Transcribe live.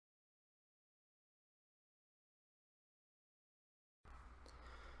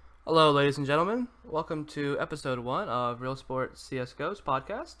Hello, ladies and gentlemen. Welcome to episode one of Real Sports CSGO's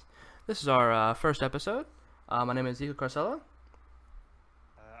podcast. This is our first episode. My name is Zico Carcella,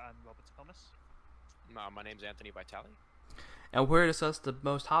 I'm Robert Thomas. My name's Anthony Vitale. and we're here to discuss the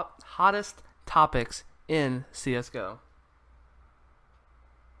most hottest topics in CSGO.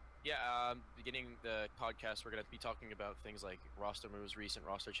 Yeah, beginning the podcast, we're going to be talking about things like roster moves, recent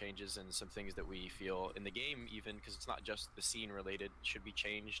roster changes, and some things that we feel in the game, even because it's not just the scene related, should be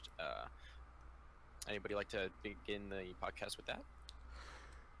changed. Anybody like to begin the podcast with that?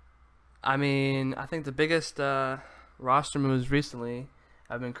 I think the biggest roster moves recently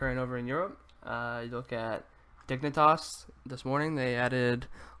have been occurring over in Europe. You look at Dignitas this morning; they added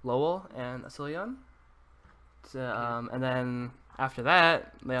Lowell and Asilion. And then after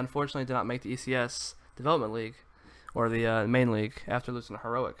that, they unfortunately did not make the ECS Development League or the main league after losing to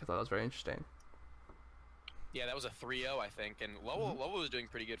Heroic. I thought that was very interesting. Yeah, that was a 3-0, I think, and Lowell was doing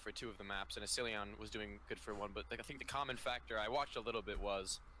pretty good for two of the maps, and Asilion was doing good for one. But I think the common factor I watched a little bit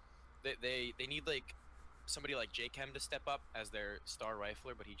was they need like somebody like J-Chem to step up as their star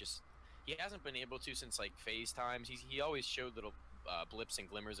rifler, but he hasn't been able to since like phase times. He always showed little blips and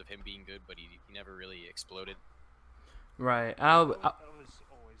glimmers of him being good, but he never really exploded. Right. That was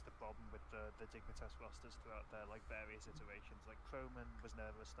always the problem with the Dignitas rosters throughout their various iterations. Like Croman was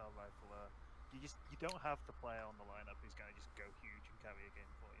never a star rifler. You don't have the player on the lineup who's gonna just go huge and carry a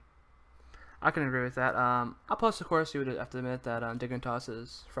game for you. I can agree with that. Plus, of course, you would have to admit that Dignitas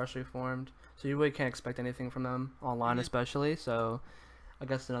is freshly formed, so you really can't expect anything from them online, especially. So, I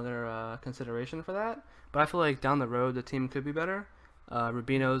guess another consideration for that. But I feel like down the road, the team could be better.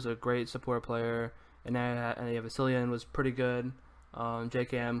 Rubino's a great support player, and then and you have Vasilian was pretty good.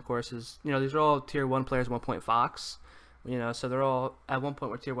 JKM, of course, is these are all tier one players. 1 point Fox, so they're all at one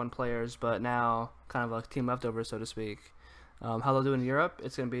point were tier one players, but now kind of like team leftovers, so to speak. How they'll do in Europe,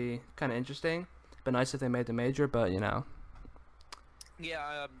 it's gonna be kind of interesting. But nice if they made the major, but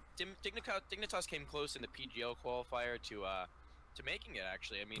Yeah, Dignitas came close in the PGL qualifier to making it.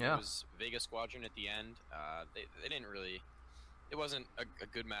 Actually, I mean, Yeah. it was Vega Squadron at the end. They didn't really. It wasn't a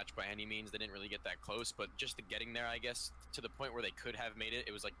good match by any means. They didn't really get that close, but just the getting there, I guess, to the point where they could have made it.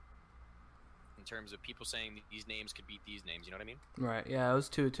 It was like in terms of people saying these names could beat these names. You know what I mean? Right. Yeah, it was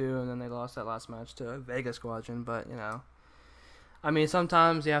 2-2, and then they lost that last match to Vegas Squadron. But I mean,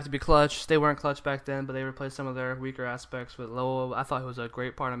 sometimes you have to be clutch. They weren't clutch back then, but they replaced some of their weaker aspects with Lowell. I thought he was a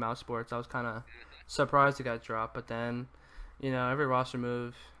great part of Mouse Sports. I was kind of surprised he got dropped, but then, every roster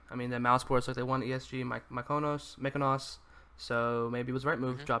move. I mean, the Mouse Sports, like they won ESG, Mykonos, so maybe it was the right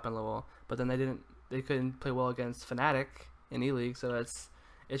move dropping Lowell. But then they couldn't play well against Fnatic in E League, so it's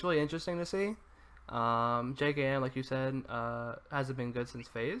really interesting to see. JKM, like you said, hasn't been good since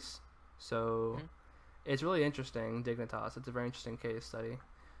Phase, so. It's really interesting, Dignitas. It's a very interesting case study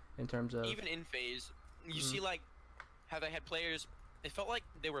in terms of Even in phase, you see like how they had players. It felt like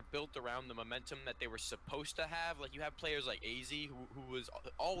they were built around the momentum that they were supposed to have. Like you have players like AZ, who was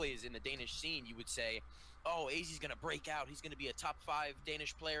always in the Danish scene. You would say, "Oh, AZ's gonna break out. He's gonna be a top 5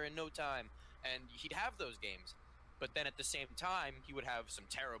 Danish player in no time," and he'd have those games. But then at the same time, he would have some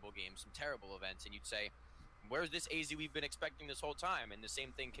terrible games, some terrible events, and you'd say, "Where's this AZ we've been expecting this whole time?" And the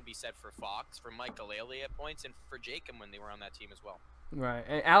same thing can be said for Fox, for Mike Galele at points, and for Jacob when they were on that team as well. right,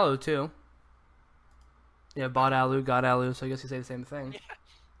 and Alu too. Yeah, bought Alu, got Alu, so I guess you say the same thing. Yeah.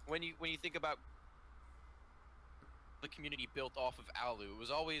 When you think about the community built off of Alu, it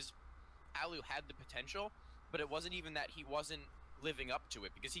was always Alu had the potential, but it wasn't even that he wasn't living up to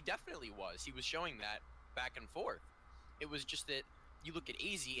it, because he definitely was. He was showing that back and forth. It was just that you look at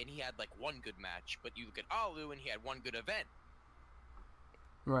AZ and he had like one good match, but you look at Alu and he had one good event.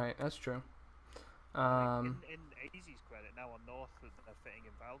 Right, that's true. In AZ's credit, now on North they're fitting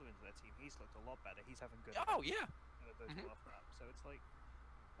in Valder into their team. He's looked a lot better. He's having good. Oh yeah. Those North maps. So it's like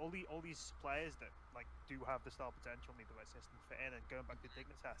all these players that do have the star potential, need the right system to fit in. And going back to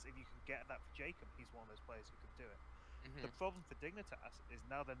Dignitas, if you can get that for Jacob, he's one of those players who could do it. The problem for Dignitas is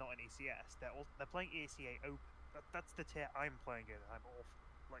now they're not in ECS. They're playing ECA Open. That's the tier I'm playing in. I'm awful.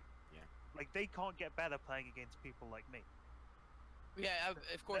 Like they can't get better playing against people like me. Yeah,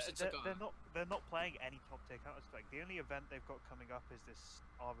 of course it's like They're not playing any top tier Counter Strike. The only event they've got coming up is this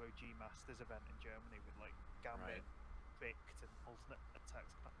ROG Masters event in Germany with like Gambit, Right. Vict, and alternate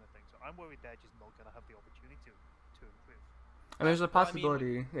attacks kind of thing. So I'm worried they're just not going to have the opportunity to improve. I mean, there's a Well, I mean-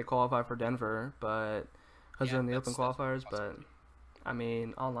 possibility they qualify for Denver, but because Yeah, they're in the open that's qualifiers. a But possibility. I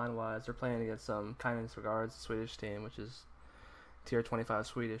mean, online wise, they're playing against some kindness regards Swedish team, which is tier 25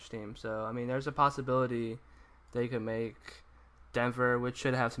 Swedish team. So I mean, there's a possibility they could make Denver, which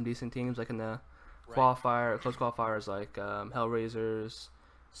should have some decent teams, like in the Right. qualifier, close qualifiers, like Hellraisers,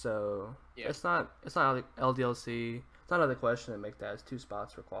 So Yeah. it's not like LDLC. It's not out of the question to make that as 2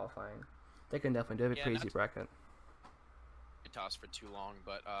 spots for qualifying. They can definitely do it. Yeah, Pretty easy bracket. Toss for too long,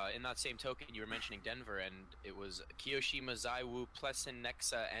 but in that same token, you were mentioning Denver, and it was Kiyoshima, Zaiwu, Plessen,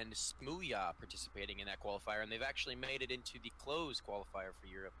 Nexa, and Smuya participating in that qualifier, and they've actually made it into the closed qualifier for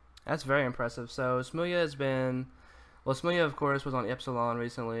Europe. That's very impressive. So Smuya has been, well, Smuya of course was on Epsilon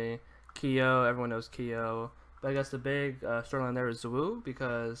recently. Kyo, everyone knows Kyo, but I guess the big storyline there is Zhu,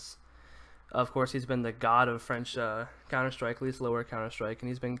 because of course he's been the god of French Counter Strike, at least lower Counter Strike, and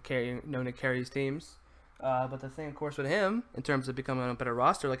he's been known to carry his teams. But the thing, of course, with him, in terms of becoming a better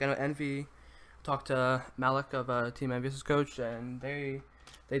roster, like I know Envy talked to Malik of Team Envy's coach, and they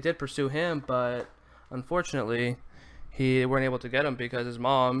did pursue him, but unfortunately, he weren't able to get him because his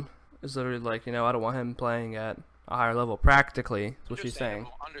mom is literally like, I don't want him playing at a higher level, practically, is what she's saying.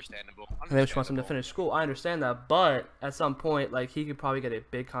 Understandable. And then she wants him to finish school. I understand that, but at some point, like, he could probably get a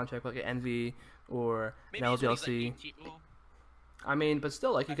big contract like an Envy or Maybe an he's when he's, LDLC. like, 18. Well, I mean, but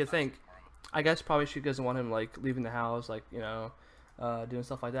still, like, you could think, I guess probably she doesn't want him, like, leaving the house, like, doing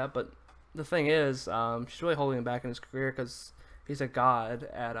stuff like that. But the thing is, she's really holding him back in his career because he's a god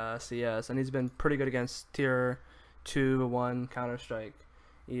at CS, and he's been pretty good against Tier 2, 1 Counter-Strike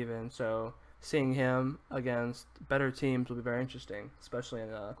even. So seeing him against better teams will be very interesting, especially in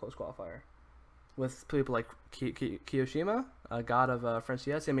a close qualifier. With people like Kiyoshima, a god of French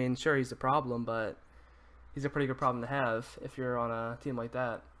CS, I mean, sure, he's a problem, but he's a pretty good problem to have if you're on a team like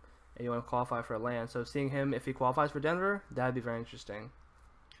that and you want to qualify for a LAN. So seeing him, if he qualifies for Denver, that'd be very interesting.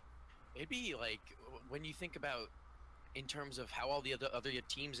 it'd be like when you think about in terms of how all the other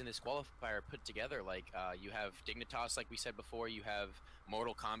teams in this qualifier are put together. Like you have Dignitas, like we said before. You have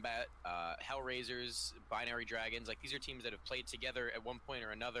Mortal Kombat, Hellraisers, Binary Dragons. Like these are teams that have played together at one point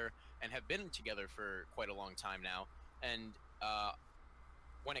or another and have been together for quite a long time now. And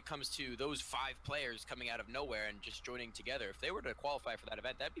when it comes to those 5 players coming out of nowhere and just joining together, if they were to qualify for that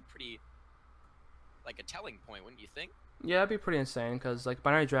event, that'd be pretty, like, a telling point, wouldn't you think? Yeah, it'd be pretty insane because, like,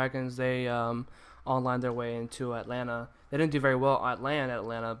 Binary Dragons, they online their way into Atlanta. They didn't do very well at LAN at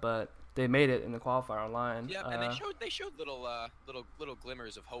Atlanta, but they made it in the qualifier online. Yeah, and they showed little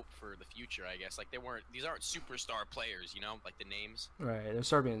glimmers of hope for the future, I guess. Like these aren't superstar players, like the names. Right, they're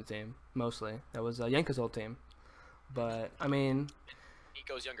Serbian team mostly. That was Yenka's old team, but I mean,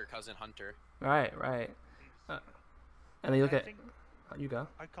 Nico's younger cousin Hunter. right. And then you look at you go.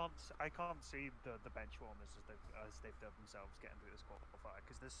 I can't see the bench warmers as they've dubbed themselves getting through this qualifier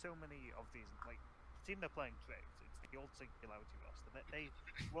because there's so many of these. Like the team they're playing Tricked, it's the old Singularity roster. They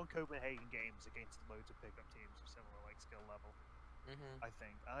won Copenhagen games against loads of pickup teams of similar skill level. I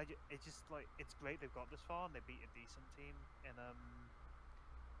think, and it's just like it's great they've got this far and they beat a decent team in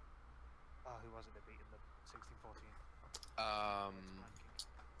who was it they beat in the 16-14?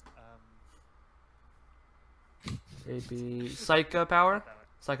 It'd be Psycho Power.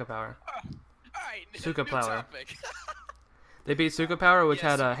 Psycho Power. Alright, Suka new Power. topic. They beat Suka Power, which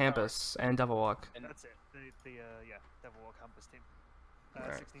Yeah, had Suka Hampus and Devil Walk. And that's it. The Devil Walk Campus team.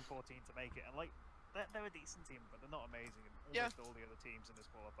 Right. 16-14 to make it, and like they're a decent team, but they're not amazing. And Yeah. almost all the other teams in this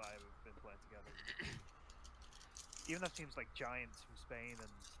qualifier have been playing together. Even have teams like Giants from Spain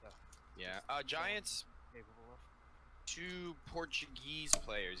and stuff. Yeah, Giants, Capable of. 2 Portuguese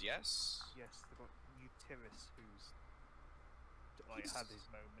players, yes? Yes, they've got Utiris, who's like had his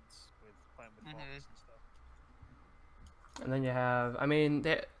moments with playing with bots and stuff. And then you have,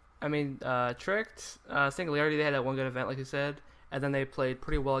 Tricked, Singularity. They had that one good event, like you said, and then they played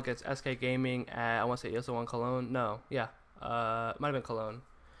pretty well against SK Gaming at I want to say ESL1 Cologne. No, yeah, might have been Cologne.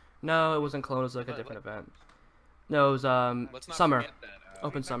 No, it wasn't Cologne. It was like a different event. No, it was Let's not Summer, forget that,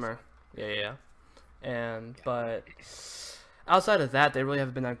 Open Summer. Yeah. And but outside of that, they really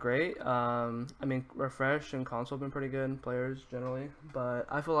haven't been that great. Refresh and Console have been pretty good players generally, but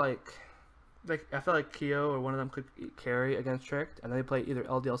I feel like Kyo or one of them could carry against Tricked, and then they play either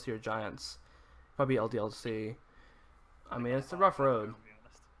LDLC or Giants. Probably LDLC. I mean, it's a rough road. To be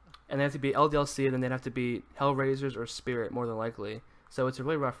honest. And they have to beat LDLC, and then they'd have to beat Hellraisers or Spirit more than likely. So it's a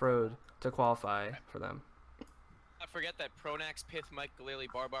really rough road to qualify for them. Not forget that Pronax, Pith, Mike, Galili,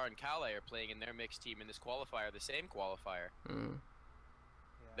 Barbar, and Kale are playing in their mixed team in this qualifier, the same qualifier. Mm.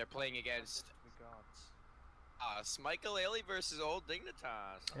 Yeah, They're playing against the gods. Smike Galili versus Old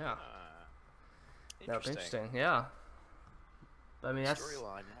Dignitas. Yeah. That would be interesting. Yeah. I mean, that's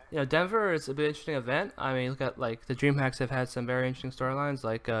Storyline. Denver is a bit interesting event. I mean, look at like the DreamHacks have had some very interesting storylines.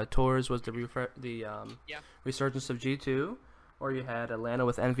 Like Tours was the resurgence of G2, or you had Atlanta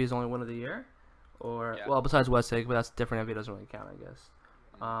with Envy's only one of the year, or well besides Westig, but that's different. Envy doesn't really count, I guess.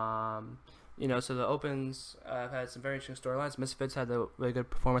 you know, so the Opens have had some very interesting storylines. Misfits had a really good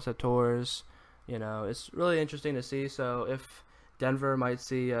performance at Tours. You know, it's really interesting to see. So if Denver might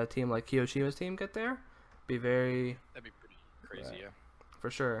see a team like Kiyoshima's team get there, be very... That'd be pretty crazy, yeah. For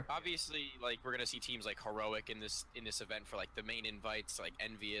sure. Obviously, like, we're gonna see teams like Heroic in this event for like the main invites, like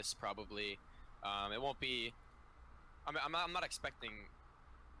Envious probably. It won't be. I mean, I'm not expecting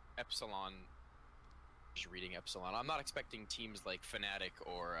Epsilon. Just reading Epsilon. I'm not expecting teams like Fnatic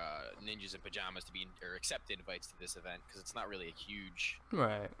or Ninjas in Pajamas to be or accept invites to this event because it's not really a huge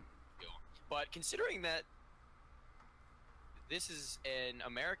right deal. But considering that this is an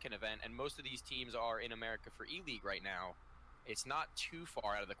American event and most of these teams are in America for E-League right now, it's not too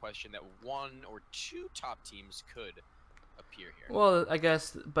far out of the question that one or two top teams could appear here. Well, I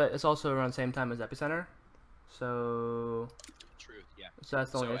guess, but it's also around the same time as Epicenter, so. Truth, yeah. So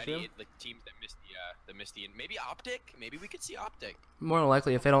that's the only issue. Any the teams that missed the maybe Optic, maybe we could see Optic. More than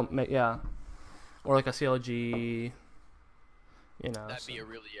likely, if they don't make, yeah, or like a CLG, you know. That'd be a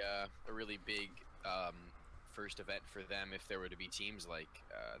really big first event for them if there were to be teams like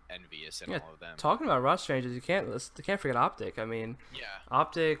Envious and all of them. Talking about roster changes, you can't forget Optic. I mean, yeah.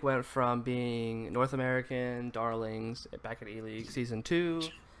 Optic went from being North American darlings back at E-League Season 2,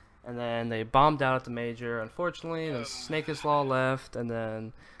 and then they bombed out at the major, unfortunately, and then Snake Law left, and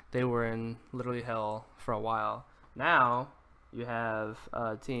then they were in literally hell for a while. Now, you have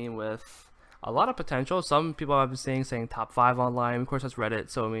a team with a lot of potential. Some people I've been saying top 5 online. Of course, that's Reddit,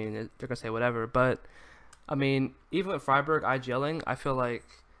 so I mean, they're going to say whatever, but I mean, even with Freiburg IGLing, I feel like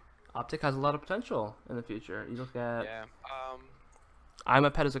Optic has a lot of potential in the future. You look at... Yeah. I'm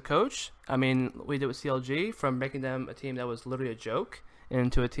a pet as a coach. I mean, we did with CLG from making them a team that was literally a joke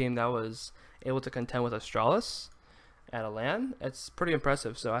into a team that was able to contend with Astralis at a LAN. It's pretty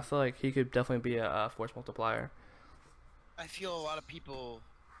impressive. So I feel like he could definitely be a force multiplier. I feel a lot of people...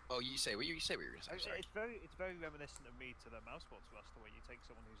 Oh, you say what you were going to say. I'm sorry. It's very reminiscent of me to the Mouse Sports roster, where you take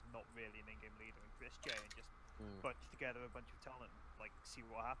someone who's not really an in-game leader and Chris J and just bunch together a bunch of talent, and, like, see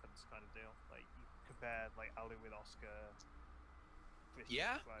what happens, kind of deal. Like, you compare like Ali with Oscar. Chris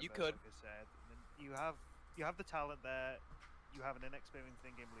Yeah, Driver, you could. Like I said, and then you have the talent there. You have an inexperienced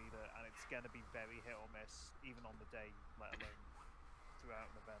in-game leader, and it's gonna be very hit or miss, even on the day, let alone throughout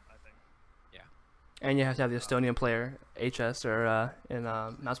an event. I think. Yeah. And you have to have the Estonian player, HS, or in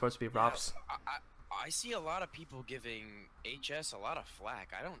Mouse Sports to be Rops. I see a lot of people giving HS a lot of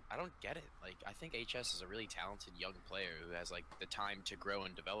flack. I don't get it. Like, I think HS is a really talented young player who has like the time to grow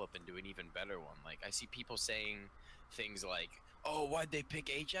and develop and do an even better one. Like, I see people saying things like, "Oh, why'd they pick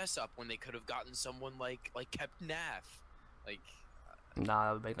HS up when they could have gotten someone like kept Naf?" Like, nah,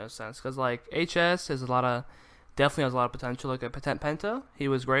 that would make no sense. Because like HS has definitely has a lot of potential. Look at Penta. He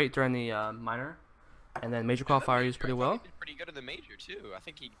was great during the minor. And then major qualifier he used pretty well. He did pretty good in the major too. I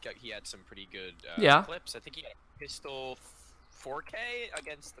think he had some pretty good clips. I think he had a pistol 4K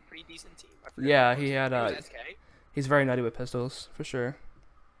against a pretty decent team. Yeah, he had SK. He's very nutty with pistols for sure.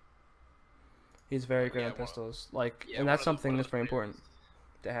 He's very good on pistols. Like, and that's something that's very important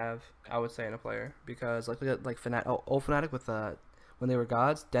to have, I would say, in a player, because like look at old Fnatic with when they were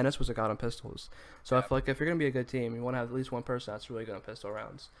gods. Dennis was a god on pistols. So I feel like if you're gonna be a good team, you want to have at least one person that's really good on pistol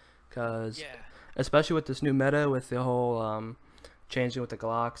rounds, because. Especially with this new meta, with the whole changing with the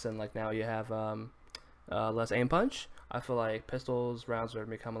Glocks, and like now you have less aim punch. I feel like pistols rounds are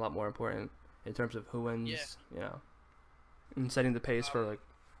become a lot more important in terms of who wins, you know, and setting the pace for like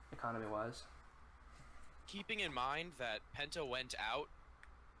economy wise. Keeping in mind that Penta went out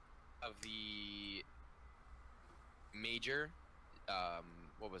of the major,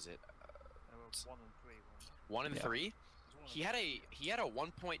 what was it? 1 and 3. 1 and 3. He had a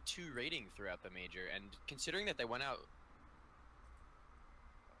 1.2 rating throughout the major, and considering that they went out,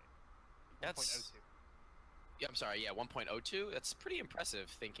 that's 1.02. That's pretty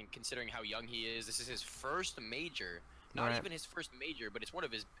impressive, considering how young he is. This is his first major, not even his first major, but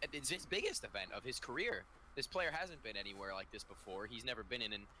it's his biggest event of his career. This player hasn't been anywhere like this before. He's never been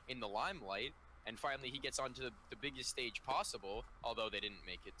in the limelight, and finally he gets onto the biggest stage possible. Although they didn't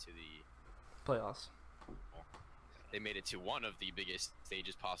make it to the playoffs. They made it to one of the biggest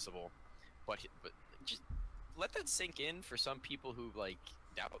stages possible, but just let that sink in for some people who like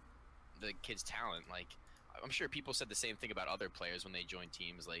doubt the kid's talent. Like, I'm sure people said the same thing about other players when they joined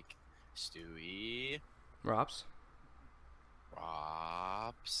teams, like Stewie, Rops.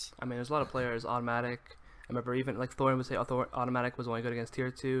 I mean, there's a lot of players. Automatic. I remember even like Thorin would say Automatic was only good against tier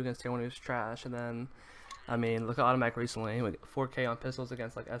 2, against tier 1 he was trash, and then. I mean, look at Automatic recently with 4K on pistols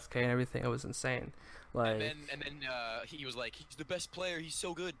against like SK and everything. It was insane. Like, and then he was like, he's the best player. He's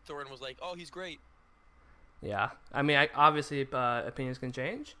so good. Thorin was like, oh, he's great. Yeah, I mean, obviously opinions can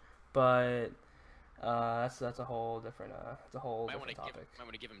change, but that's a whole different topic. Might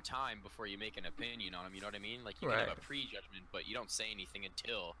want to give him time before you make an opinion on him. You know what I mean? Like you Right. can have a prejudgment, but you don't say anything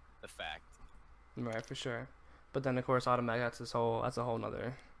until the fact. Right, for sure. But then of course automatic that's a whole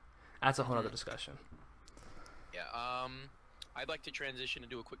nother discussion. Yeah. I'd like to transition and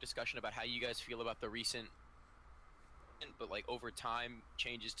do a quick discussion about how you guys feel about the recent, but like over time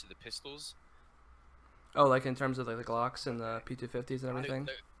changes to the pistols. Oh, like in terms of like the Glocks and the P250s and everything.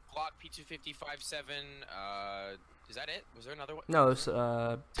 The Glock P250 5.7. Is that it? Was there another one? No, it's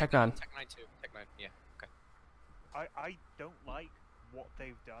Tech 9. Tech 9 too. Tech 9. Yeah. Okay. I don't like what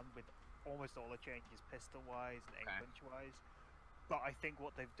they've done with almost all the changes pistol-wise and aim-punch-wise, but I think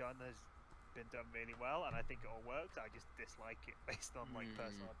what they've done has been done really well, and I think it all works. I just dislike it based on like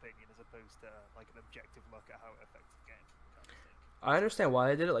personal opinion as opposed to like an objective look at how it affects the game. Kind of thing. I understand why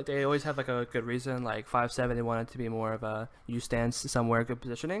they did it. Like they always have like a good reason. Like 5.7, they wanted to be more of a you stand somewhere, good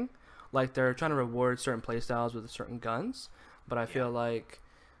positioning. Like they're trying to reward certain playstyles with certain guns, but I feel like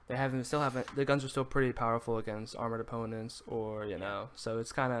they still haven't. The guns are still pretty powerful against armored opponents, or you know. So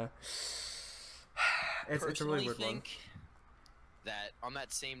it's kind of it's a really weird one. That on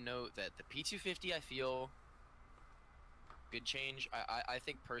that same note, that the P250 I feel good change. I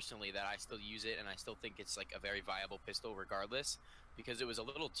think personally that I still use it and I still think it's like a very viable pistol regardless, because it was a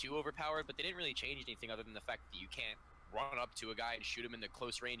little too overpowered, but they didn't really change anything other than the fact that you can't run up to a guy and shoot him in the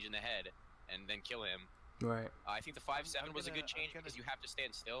close range in the head and then kill him. Right. I think the 5.7 was a good change because you have to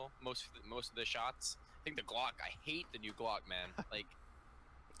stand still most of the shots. I think the Glock. I hate the new Glock, man. Like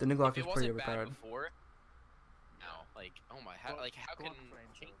the new Glock is pretty bad overpowered. Before. No, like how can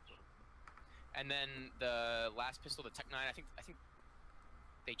change? And then the last pistol, the Tech 9. I think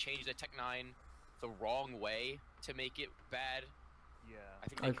they changed the Tech 9 the wrong way to make it bad. Yeah. I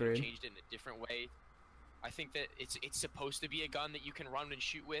think they could have changed it in a different way. I think that it's supposed to be a gun that you can run and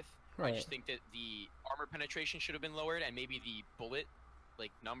shoot with. Right. I just think that the armor penetration should have been lowered and maybe the bullet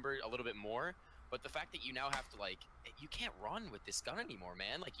like number a little bit more. But the fact that you now have to like you can't run with this gun anymore,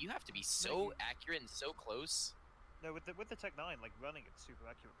 man. Like you have to be so accurate and so close. No, with the Tech 9, like running it's super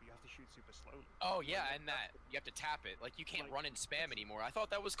accurate, but you have to shoot super slowly. Oh yeah, and that you have to tap it. Like you can't run and spam anymore. I thought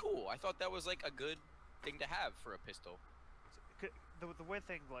that was cool. I thought that was like a good thing to have for a pistol. The weird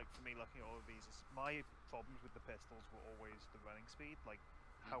thing, like for me, looking at all of these, is my problems with the pistols were always the running speed. Like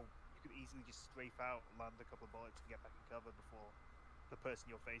how you could easily just strafe out, land a couple of bullets, and get back in cover before the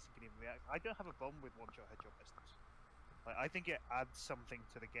person you're facing can even react. I don't have a problem with one-shot headshot pistols. Like I think it adds something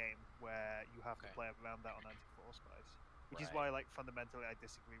to the game where you have to play around that on anti-force guys, which is why, like, fundamentally I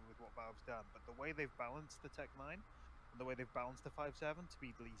disagree with what Valve's done. But the way they've balanced the Tech 9 and the way they've balanced the 5.7 to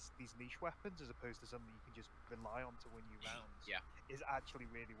be these niche weapons as opposed to something you can just rely on to win you rounds, is actually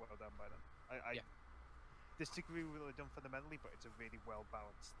really well done by them. I disagree with what they've done fundamentally, but it's a really well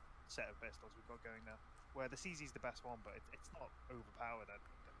balanced set of pistols we've got going now. Where the CZ's the best one, but it's not overpowered. I don't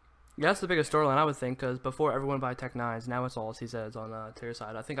think. Yeah, that's the biggest storyline I would think, because before everyone buy Tech 9s, now it's all CZs on tier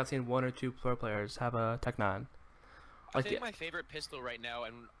side. I think I've seen 1 or 2 pro players have a Tech 9. I think my favorite pistol right now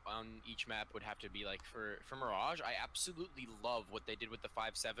and on each map would have to be like for Mirage. I absolutely love what they did with the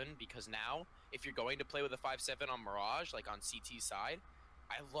 5.7 because now if you're going to play with a 5.7 on Mirage, like on CT side,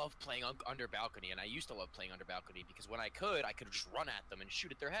 I love playing under balcony, and I used to love playing under balcony because when I could just run at them and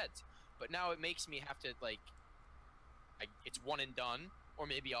shoot at their heads. But now it makes me have to like, it's one and done, or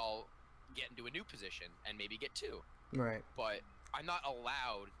maybe I'll get into a new position and maybe get 2. Right. But I'm not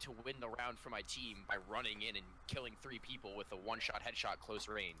allowed to win the round for my team by running in and killing 3 people with a one-shot headshot close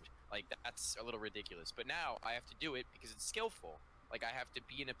range. Like, that's a little ridiculous. But now I have to do it because it's skillful. Like, I have to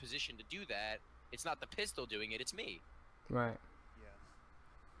be in a position to do that. It's not the pistol doing it, it's me. Right.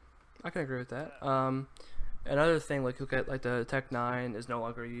 Yeah. I can agree with that. Another thing, like, look at, like, the Tech 9 is no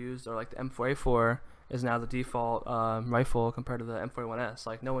longer used, or, like, the M4A4 is now the default rifle compared to the M41S.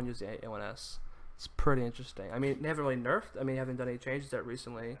 Like, no one used the A1S. It's pretty interesting. I mean, they haven't really nerfed. I mean, haven't done any changes that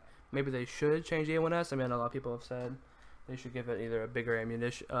recently. Maybe they should change the A1S. I mean, a lot of people have said they should give it either a bigger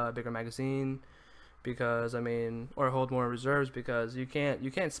ammunition, bigger magazine, because I mean, or hold more reserves, because you can't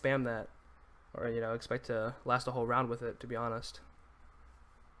spam that, or expect to last a whole round with it. To be honest.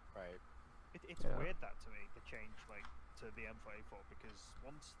 Right. It's weird that to me the change like to the M4A4 because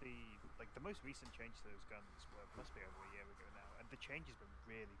once the most recent change to those guns must be over a year ago now, and the change has been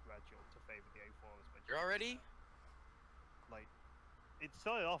really gradual to favour the A4 as much. You're already? Like, it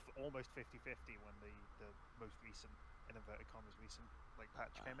started off almost 50-50 when the most recent, in inverted commas, recent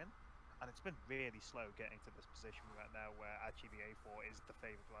patch came in, and it's been really slow getting to this position we're at now where actually the A4 is the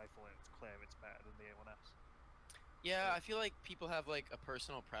favoured rifle and it's clear it's better than the A1S. Yeah, I feel like people have like a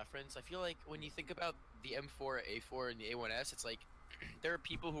personal preference. I feel like when you think about the M4, A4, and the A1S, it's like there are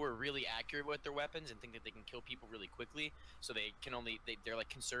people who are really accurate with their weapons and think that they can kill people really quickly, so they can they're like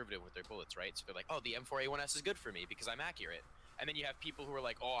conservative with their bullets, right? So they're like, oh, the M4A1S is good for me because I'm accurate. And then you have people who are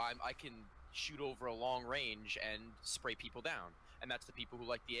like, oh, I can shoot over a long range and spray people down, and that's the people who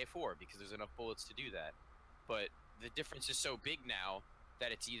like the A4 because there's enough bullets to do that. But the difference is so big now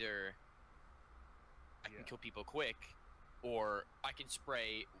that it's either I can kill people quick, or I can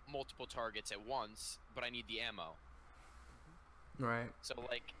spray multiple targets at once, but I need the ammo. Right. So,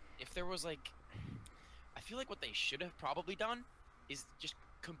 like, if there was, like... I feel like what they should have probably done is just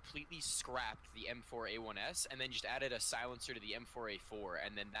completely scrapped the M4A1S and then just added a silencer to the M4A4,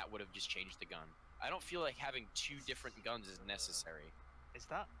 and then that would have just changed the gun. I don't feel like having two different guns is necessary. Is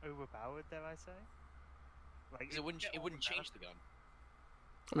that overpowered, dare I say? Like, it wouldn't change the gun.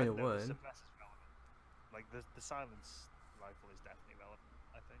 I mean, it would. Like, the silence rifle is definitely relevant,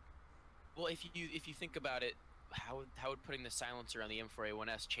 I think. Well, if you think about it, how would putting the silencer on the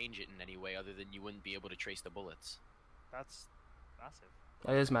M4A1S change it in any way other than you wouldn't be able to trace the bullets? That's massive.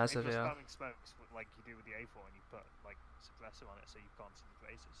 That is massive, if you're yeah. spamming smokes like you do with the A4 and you put like suppressor on it so you can't see the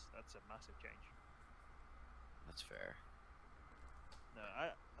traces, that's a massive change. That's fair. No, I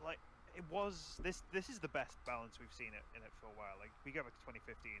like it was this is the best balance we've seen in it for a while. Like, we go back to 2015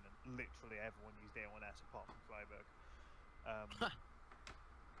 and literally everyone used A1S apart from Freiburg.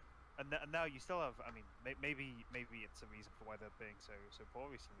 And now you still have, I mean, maybe it's a reason for why they're being so poor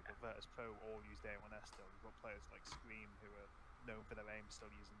recently, but Virtus Pro all use the A1S still. We've got players like Scream who are known for their aim still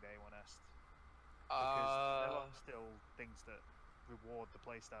using the A1S. Because there are still things that reward the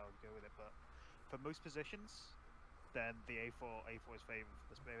playstyle and go with it, but for most positions, then the A4 is favored for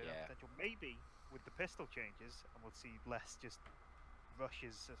the spirit potential. Maybe with the pistol changes, and we'll see less just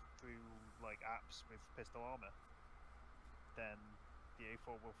rushes through like apps with pistol armor, then the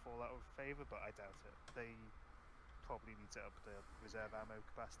A4 will fall out of favor, but I doubt it. They probably need to up the reserve ammo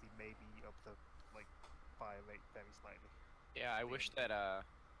capacity, maybe up the like fire rate very slightly. Yeah, I wish that I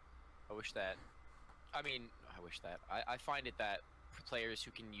find it that players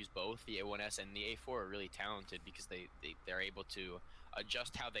who can use both the A1S and the A4 are really talented because they're able to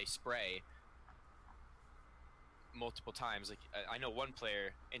adjust how they spray multiple times. Like, I know one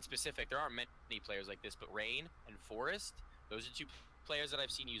player in specific, there aren't many players like this, but Rain and Forrest, those are two players that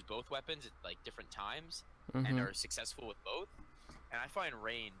I've seen use both weapons at like different times and are successful with both. And I find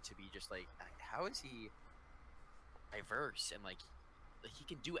Rain to be just like, how is he diverse and like he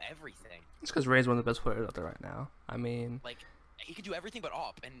can do everything? It's because Ray's one of the best players out there right now. I mean, like, he could do everything but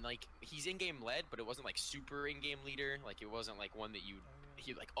op, and like he's in-game led, but it wasn't like super in-game leader. Like, it wasn't like one that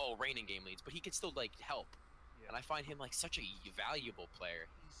he like, oh, Rain in-game leads, but he could still like help. And I find him like such a valuable player.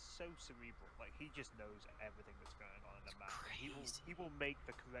 He's so cerebral. Like, he just knows everything that's going on in the map. He will make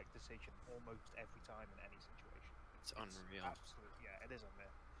the correct decision almost every time in any situation. It's unreal. Absolutely, yeah, it is unreal.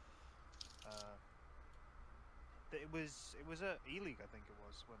 It was at E-League, I think it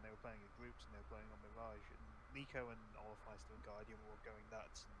was, when they were playing in groups and they were playing on Mirage, and Nico and Olafmeister and Guardian were going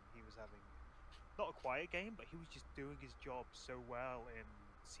nuts, and he was having not a quiet game, but he was just doing his job so well in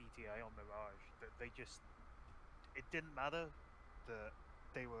CTA on Mirage that it didn't matter that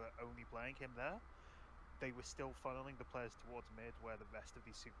they were only playing him there. They were still funneling the players towards mid, where the rest of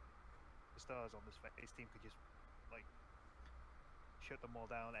these superstars on his team could just like shut them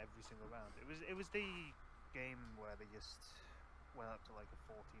all down every single round. It was the game where they just went up to like a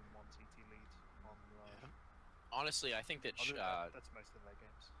 14-1 CT lead on Mirage. Honestly, I think that that's most of their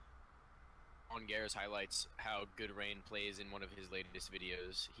games. On Garrus highlights how good Rain plays in one of his latest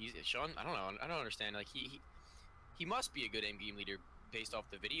videos. Sean, I don't understand. Like, he must be a good game leader based off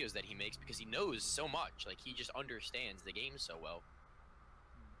the videos that he makes, because he knows so much. Like, he just understands the game so well.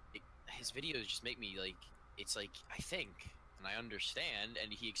 His videos just make me like, it's like I think and I understand,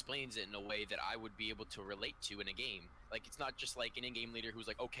 and he explains it in a way that I would be able to relate to in a game. Like, it's not just like an in-game leader who's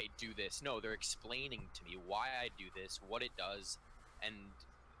like, okay, do this. No, they're explaining to me why I do this, what it does, and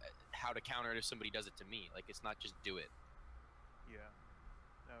how to counter it if somebody does it to me. Like, it's not just do it. Yeah.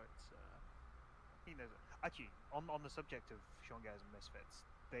 No, it's he knows it. Actually, on the subject of Sean Garrus and Misfits,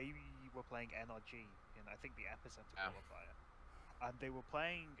 they were playing NRG in, I think, the Epicenter qualifier, and they were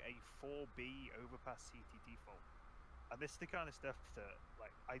playing a 4B overpass CT default. And this is the kind of stuff that,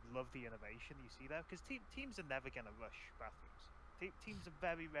 like, I love the innovation you see there, because teams are never going to rush bathrooms. Teams are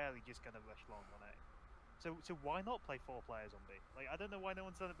very rarely just going to rush long on A. So why not play 4 players on B? Like, I don't know why no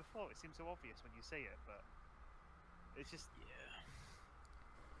one's done it before. It seems so obvious when you see it, but it's just, yeah.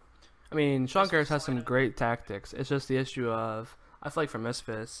 I mean, Sean Garrus has some great tactics. It's just the issue of, I feel like for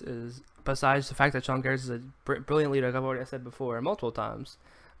Misfits, is besides the fact that Sean Garrus is a brilliant leader, like I've already said before multiple times,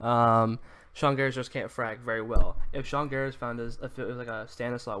 Sean Garrus just can't frag very well. if Sean Garris found if it was like a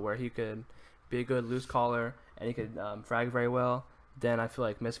standing slot where he could be a good loose caller and he could frag very well, then I feel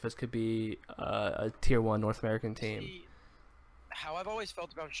like Misfits could be a tier 1 North American team. See, how I've always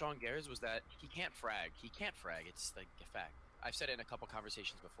felt about Sean Garris was that he can't frag. He can't frag. It's like a fact. I've said it in a couple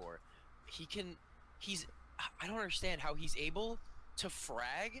conversations before. I don't understand how he's able to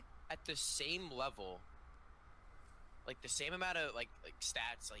frag at the same level, like the same amount of like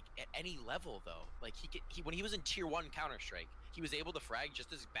stats, like at any level though. Like he when he was in tier 1 Counter-Strike, he was able to frag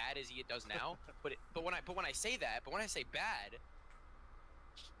just as bad as he does now. but when I say bad,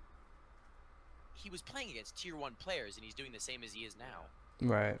 he was playing against tier 1 players and he's doing the same as he is now.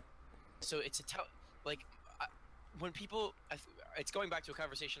 Right. So it's when people, it's going back to a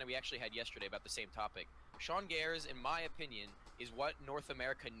conversation that we actually had yesterday about the same topic. Sean Garris, in my opinion, is what North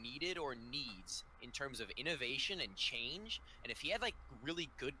America needed or needs in terms of innovation and change. And if he had like really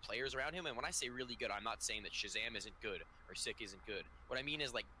good players around him, and when I say really good, I'm not saying that Shazam isn't good or Sick isn't good. What I mean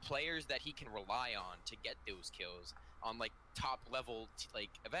is like players that he can rely on to get those kills on like top level like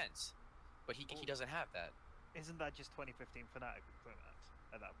events. But he doesn't have that. Isn't that just 2015 Fnatic with Climax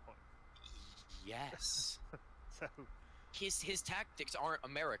at that point? Yes. So his tactics aren't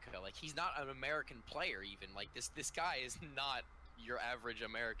America. Like he's not an American player even. Like this guy is not your average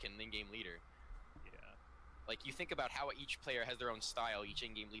American in-game leader. Yeah. Like you think about how each player has their own style, each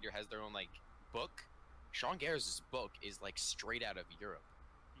in-game leader has their own like book. Sean Garris' book is like straight out of Europe.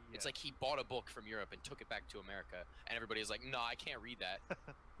 Yeah. It's like he bought a book from Europe and took it back to America, and everybody's like, "No, I can't read that."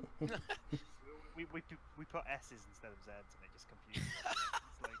 we put S's instead of Z's, and it just confuses everyone.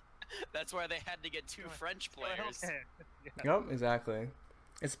 It's like, that's why they had to get 2 French players. Yeah. Yep, exactly.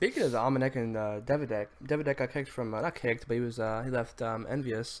 And speaking of Amanek and Devidek got kicked from not kicked, but he left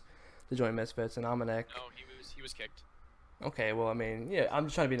Envious to join Misfits, and Amanek. No, he was kicked. Okay, well, I mean, yeah, I'm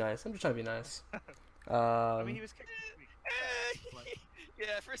just trying to be nice. I mean, he was kicked this week.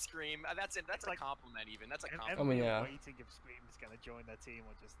 Yeah, for Scream. That's it. That's like, a compliment, even. That's a compliment. I mean, yeah. Waiting if Scream is going to join their team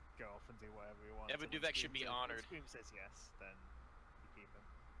or just go off and do whatever he wants. Devin Duvek should be honored. If Scream says yes, then you keep him.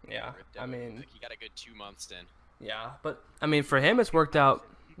 Yeah, I mean, he got a good 2 months in. Yeah, but I mean, for him, it's worked out.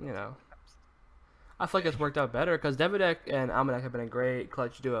 You know, I feel like it's worked out better because Devidek and Amanek have been a great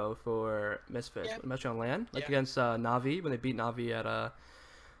clutch duo for Misfits, especially on LAN, like against Navi when they beat Navi at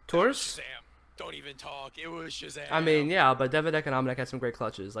Tours. Shazam! Don't even talk. It was Shazam. I mean, yeah, but Devidek and Amanek had some great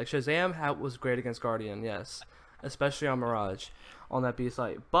clutches. Like Shazam was great against Guardian, yes, especially on Mirage, on that B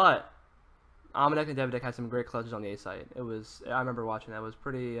site. But Amanek and Devidek had some great clutches on the A site. I remember watching that. It was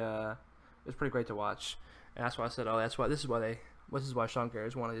pretty great to watch. And that's why I said, this is why Sean Garris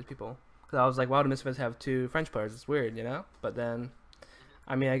is one of these people. Because I was like, why do Misfits have 2 French players? It's weird, you know? But then,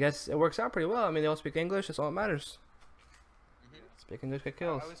 I mean, I guess it works out pretty well. I mean, they all speak English. That's all that matters. Mm-hmm. Speak English, get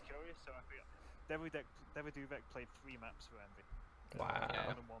kills. I was curious, so I forgot. David Duvek played 3 maps for Envy. Wow.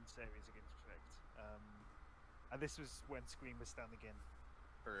 More than 1 series against Tricked. And this was when Scream was standing in.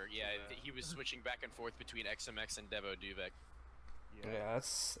 He was switching back and forth between XMX and Devo Duvek. Yeah,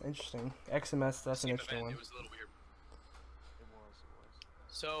 that's interesting. XMS, that's an interesting one. It was a little weird. It was.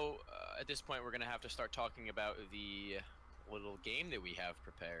 So, at this point, we're going to have to start talking about the little game that we have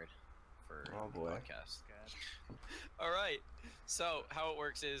prepared for the podcast. All right. So, how it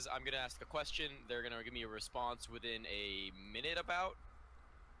works is I'm going to ask a question. They're going to give me a response within a minute about.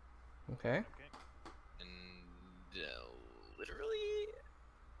 Okay. And literally,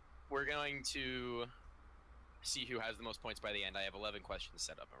 we're going to see who has the most points by the end. I have 11 questions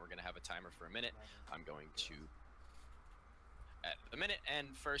set up, and we're going to have a timer for a minute. I'm going to at the minute,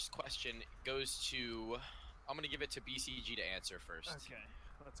 and first question goes to, I'm going to give it to BCG to answer first. Okay,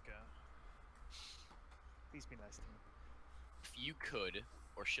 let's go. Please be nice to me. If you could,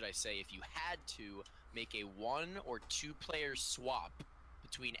 or should I say if you had to, make a 1 or 2 player swap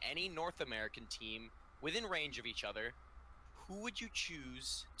between any North American team within range of each other, who would you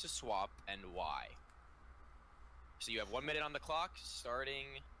choose to swap and why? So you have 1 minute on the clock,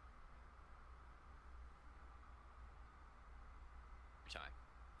 starting time.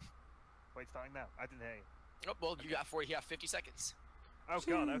 Wait, starting now? I didn't hear you. Oh, well, you got 50 seconds. Oh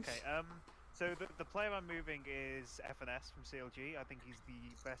god, okay. So the player I'm moving is FNS from CLG. I think he's the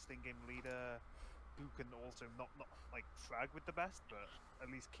best in-game leader who can also not like frag with the best, but at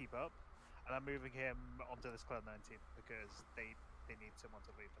least keep up. And I'm moving him onto this Cloud9 team because they need someone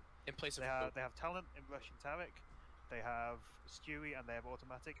to lead them. In place of they have talent in Russian Tarek. They have Stewie and they have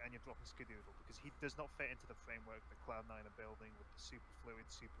Automatic, and you're dropping Skadoodle because he does not fit into the framework that Cloud9 are building with the super fluid,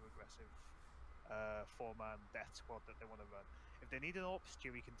 super aggressive 4-man death squad that they want to run. If they need an AWP,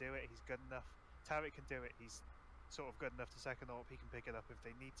 Stewie can do it. He's good enough. Tarek can do it. He's sort of good enough to second AWP. He can pick it up if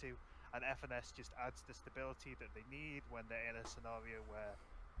they need to. and FNS just adds the stability that they need when they're in a scenario where,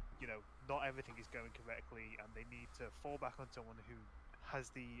 not everything is going correctly, and they need to fall back on someone who has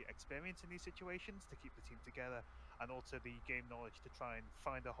the experience in these situations to keep the team together, and also the game knowledge to try and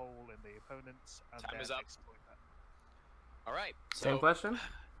find a hole in the opponents and Time then is up. exploit that. All right. Same question?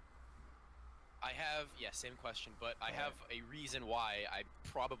 I have, same question, but I have a reason why I'm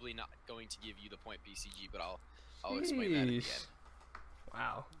probably not going to give you the point, BCG, but I'll explain that at the end. Sheesh.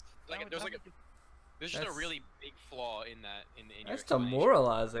 Wow. There's just a really big flaw in that. In your That's explanation.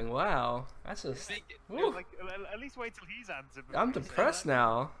 demoralizing. Wow. That's just. Big- Woo. At least wait till he's answered. I'm before you say depressed that.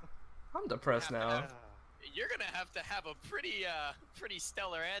 now. I'm depressed Have to now. have- You're gonna have a pretty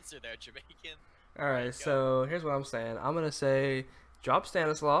stellar answer there, Jamaican. Alright, so here's what I'm saying. I'm gonna say drop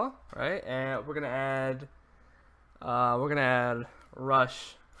Stanislaw, right? And we're gonna add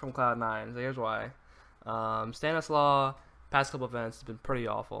Rush from Cloud9. So here's why. Stanislaw, past couple events has been pretty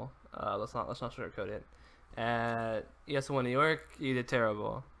awful. Let's not sugarcoat it. At ES1 New York, he did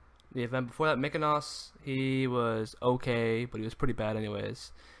terrible. The event before that, Mykonos, he was okay, but he was pretty bad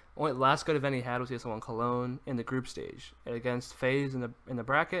anyways. Only last good event he had was ES1 Cologne in the group stage. And against FaZe in the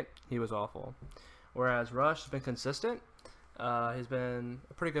bracket, he was awful. Whereas Rush has been consistent. He's been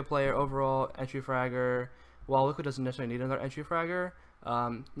a pretty good player overall, entry fragger. While Liquid doesn't necessarily need another entry fragger,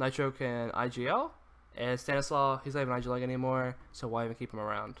 Nitro can IGL. And Stanislaw, he's not even IGLing anymore, so why even keep him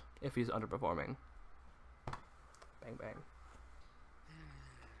around if he's underperforming? Bang, bang.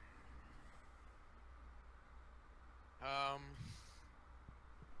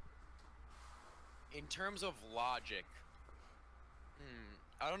 In terms of logic,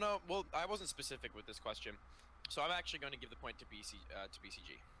 I don't know. Well, I wasn't specific with this question, so I'm actually going to give the point to BCG.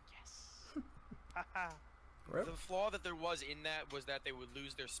 Yes. Rip. The flaw that there was in that was that they would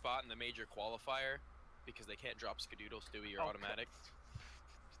lose their spot in the major qualifier because they can't drop Skadoodle, Stewie, or Automatic.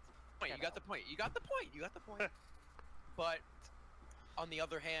 Point. You got the point. You got the point. You got the point. But on the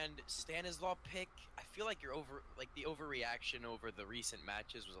other hand, Stanislaw pick, I feel like the overreaction over the recent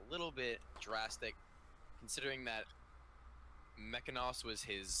matches was a little bit drastic, considering that Mykonos was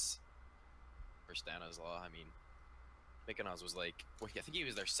his for Stanislaw. I mean, Mykonos was I think he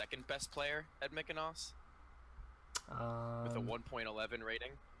was their second best player at Mykonos with a 1.11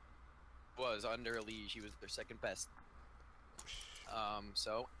 rating. Was under Liege, he was their second best.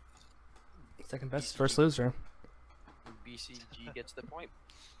 So Second best, BCG. first loser. BCG gets the point.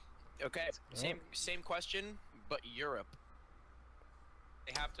 Okay, same question, but Europe.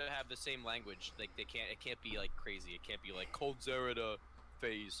 They have to have the same language. Like it can't be like crazy. It can't be like Cold Zera to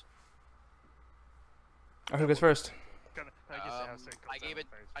FaZe. Who goes first? I gave it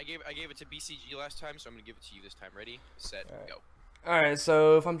to BCG last time, so I'm gonna give it to you this time. Ready, set, go. Alright,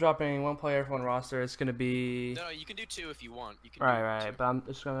 so if I'm dropping one player from one roster, it's gonna be No, you can do two if you want. You can right, do two. but I'm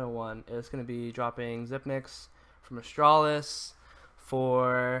just gonna do one. It's gonna be dropping Xyp9x from Astralis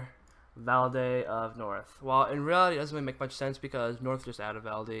for Valde of North. While in reality, it doesn't really make much sense because North just added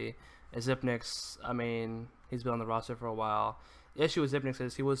Valde. And Xyp9x, I mean, he's been on the roster for a while. The issue with Xyp9x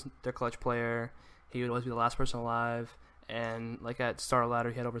is he was their clutch player. He would always be the last person alive. And like at Star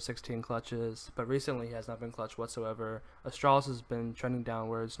Ladder, he had over 16 clutches. But recently, he has not been clutch whatsoever. Astralis has been trending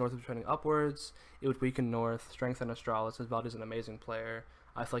downwards. North is trending upwards. It would weaken North, strengthen Astralis. As Valde is an amazing player.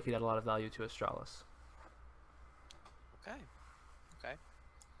 I feel like he'd add a lot of value to Astralis. Okay.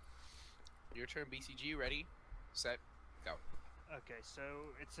 Your turn, BCG. Ready, set, go. Okay, so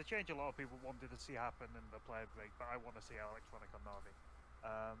it's a change a lot of people wanted to see happen in the player break, but I want to see Electronic on Na'Vi.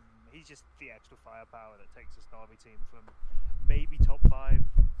 He's just the extra firepower that takes this Na'Vi team from maybe top 5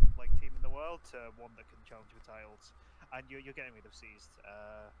 team in the world to one that can challenge for titles. And you're getting rid of Seized.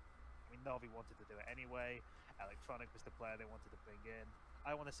 I mean, Na'Vi wanted to do it anyway. Electronic was the player they wanted to bring in.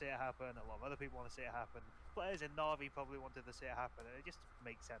 I want to see it happen. A lot of other people want to see it happen. Players in Na'Vi probably wanted to see it happen. And it just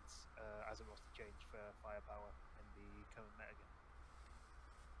makes sense as a roster change for firepower in the current metagame.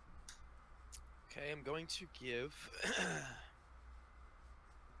 Okay, I'm going to give.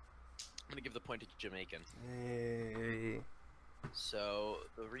 I'm gonna give the point to Jamaican. Hey. So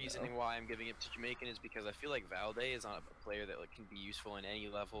the reasoning why I'm giving it to Jamaican is because I feel like Valde is not a player that can be useful in any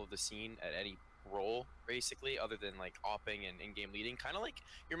level of the scene at any role, basically, other than opping and in-game leading. Kind of he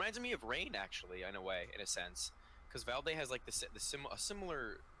reminds me of Rain, actually, in a way, in a sense, because Valde has a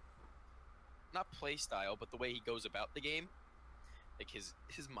similar, not play style, but the way he goes about the game. His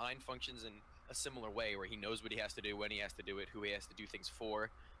mind functions in a similar way, where he knows what he has to do, when he has to do it, who he has to do things for.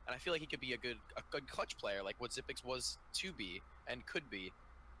 And I feel like he could be a good clutch player, like what Xyp9x was to be and could be.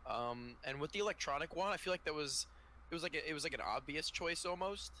 And with the Electronic one, I feel like it was like an obvious choice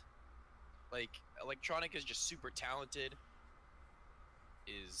almost. Electronic is just super talented.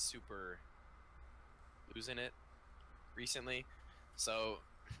 is super losing it recently. So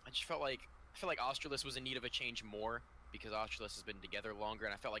I feel like Australis was in need of a change more because Australis has been together longer,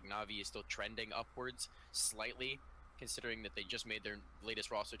 and I felt like Navi is still trending upwards slightly, considering that they just made their latest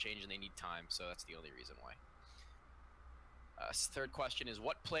roster change and they need time. So that's the only reason why. Third question is,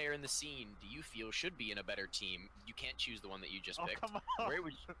 what player in the scene do you feel should be in a better team? You can't choose the one that you just picked. Come on. Where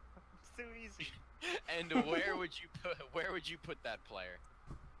would you... It's too easy. And where would you put that player?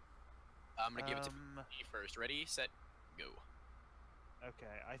 I'm gonna give it to me first. Ready, set, go.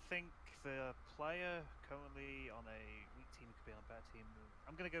 Okay, I think the player currently on a weak team could be on a better team.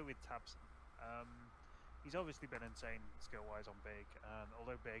 I'm gonna go with tabseN. He's obviously been insane skill-wise on Big, and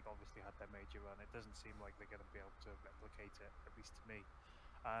although Big obviously had their major run, it doesn't seem like they're going to be able to replicate it, at least to me.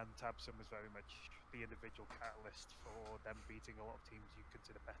 And tabseN was very much the individual catalyst for them beating a lot of teams you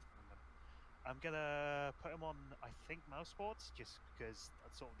consider better than them. I'm going to put him on, I think, Mousesports, just because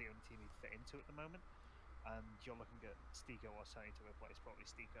that's sort of the only team he'd fit into at the moment. And you're looking at Stiko or Sunny to replace probably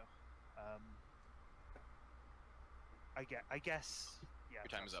Stiko. I guess, yeah. Your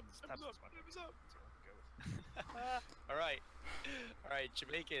time is up. Time is up. All right,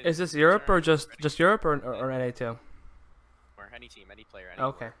 Jamaican. Is this Europe or just Europe or NA too? Or any team, any player. Anywhere.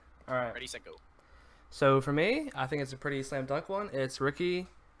 Okay, all right. Ready, set, go. So for me, I think it's a pretty slam dunk one. It's Ricky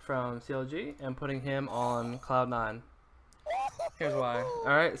from CLG and putting him on Cloud9. Here's why. All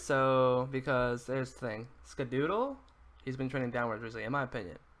right, so because there's the thing, Skadoodle, he's been trending downwards recently, in my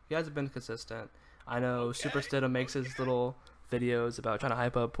opinion. He hasn't been consistent. I know Super Stidham makes his little videos about trying to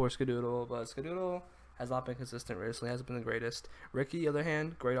hype up poor Skadoodle, but Skadoodle has not been consistent recently, hasn't been the greatest. Ricky, on the other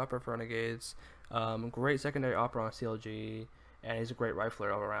hand, great opera for Renegades, great secondary opera on CLG, and he's a great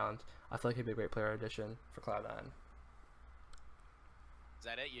rifler all around. I feel like he'd be a great player addition for Cloud9. Is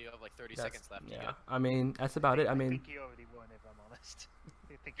that it? You have like 30 seconds left. Yeah, I mean, that's about it. I mean, I think he already won, if I'm honest.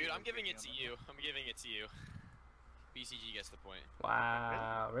 Dude, I'm giving it to you. I'm giving it to you. BCG gets the point.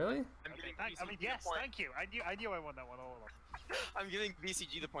 Wow, really? I'm giving I mean, yes, thank you. I knew I won that one all along. I'm giving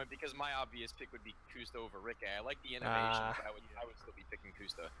BCG the point because my obvious pick would be Kusta over Ricky. I like the innovation, but I would still be picking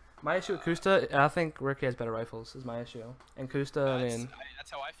Kusta. My issue with Kusta, I think Ricky has better rifles. Is my issue, and Kusta, I mean,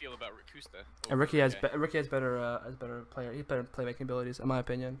 that's how I feel about Kusta. And Ricky has better player. He has better playmaking abilities, in my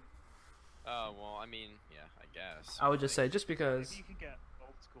opinion. Oh well, I mean, yeah, I guess. I would just say just because. If you can get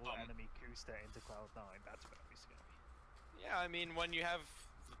old school enemy Kusta into Cloud9, that's very scary. Yeah, I mean, when you have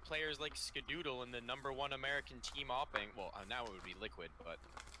players like Skadoodle and the #1 American team opping, well, now it would be Liquid, but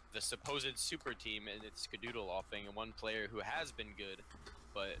the supposed super team and it's Skadoodle opping, and one player who has been good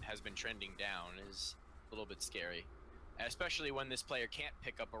but has been trending down is a little bit scary. Especially when this player can't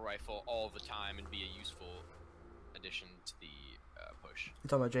pick up a rifle all the time and be a useful addition to the push. You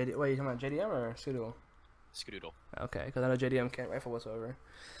talking about JD? Wait, you talking about JDM or Skadoodle? Skadoodle. Okay, because I know JDM can't rifle whatsoever.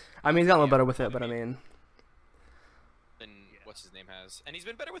 I mean, he's gotten a little better with it, but I mean. Than what's his name has, and he's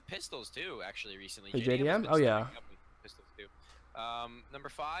been better with pistols too. Actually, recently. JDM? Oh yeah. Pistols too. Number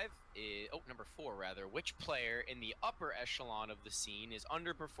 4 rather. Which player in the upper echelon of the scene is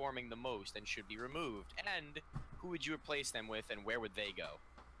underperforming the most and should be removed? And who would you replace them with, and where would they go?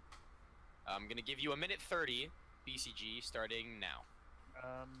 I'm gonna give you a minute 30. BCG starting now.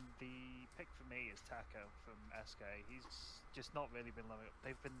 The pick for me is Taco from SK. He's just not really been loving it.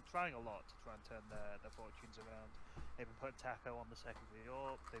 They've been trying a lot to try and turn their fortunes around. They've been putting Taco on the secondary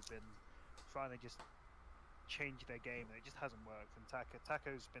AWP. They've been trying to just change their game, and it just hasn't worked. And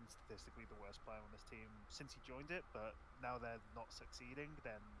Taco's been statistically the worst player on this team since he joined it, but now they're not succeeding,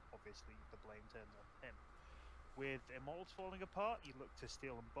 then obviously the blame turns on him. With Immortals falling apart, you look to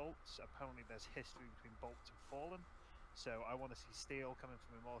Steel and Bolts. Apparently there's history between Bolts and Fallen, so I want to see Steel coming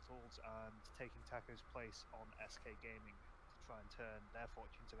from Immortals and taking Taco's place on SK Gaming to try and turn their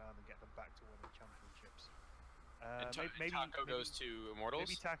fortunes around and get them back to winning championships. Maybe Taco goes to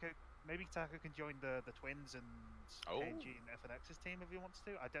Immortals? Maybe Taco can join the Twins and KG and FNX's team if he wants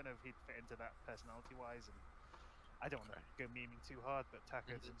to. I don't know if he'd fit into that personality-wise, and I don't want to go memeing too hard, but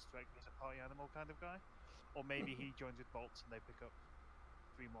Taco doesn't strike me as a party animal kind of guy. Or maybe he joins with Bolts and they pick up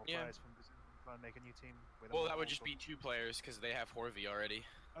 3 more players from Brazil and try and make a new team. Well, that would just be 2 players because they have Horvey already.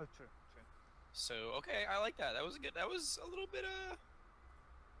 Oh, true. So, okay, I like that. That was good. That was a little bit,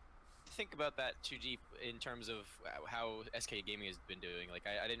 think about that too deep in terms of how SK Gaming has been doing. Like,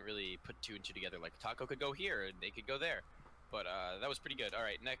 I didn't really put 2 and 2 together. Like, Taco could go here and they could go there. But that was pretty good. All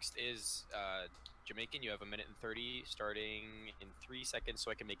right, next is Jamaican. You have a minute and 30 starting in 3 seconds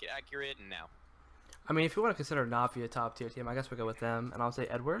so I can make it accurate, and now. I mean, if you want to consider Navi a top tier team, I guess we'll go with them, and I'll say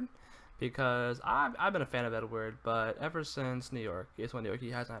Edward, because I've been a fan of Edward, but ever since New York, he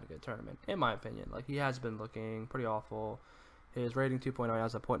hasn't had a good tournament, in my opinion. Like, he has been looking pretty awful. His rating 2.0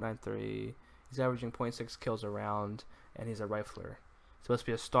 has a .93. He's averaging .6 kills a round, and he's a rifler. He's supposed to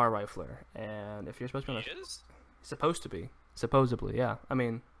be a star rifler, and if you're supposed to be, He's supposed to be, supposedly, yeah. I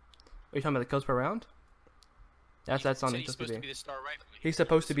mean, are you talking about the kills per round? That's on. He's supposed to be the star rifler. He's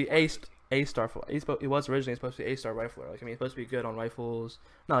supposed to be a star. He was originally supposed to be a star rifler. Like, I mean, he's supposed to be good on rifles.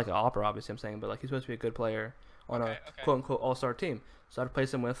 Not like an opera, obviously. I'm saying, but like he's supposed to be a good player on a quote unquote all star team. So I'd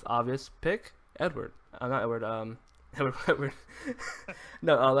place him with obvious pick Edward. Not Edward. Edward.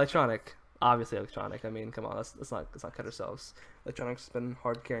 No, Electronic. Obviously Electronic. I mean, come on, let's not cut ourselves. Electronic's been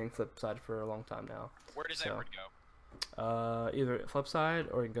hard carrying Flipside for a long time now. Where does Edward go? Either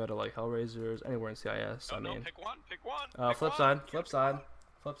Flipside or you can go to like Hellraisers, anywhere in CIS. Oh, I mean, no, pick one. Flipside.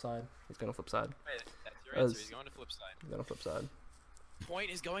 He's going to Flipside. Wait, that's your answer. He's going to Flipside. He's going to Flipside. Point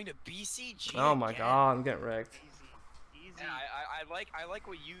is going to BCG. Oh my again. god, I'm getting wrecked. Easy. Yeah, I like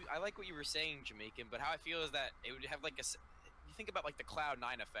what you were saying, Jamaican. But how I feel is that it would have like you think about like the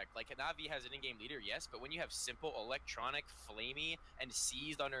Cloud9 effect. Like Navi has an in-game leader, yes, but when you have simple, Electronic, Flamey, and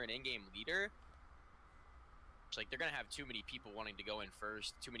Seized under an in-game leader. Like they're gonna have too many people wanting to go in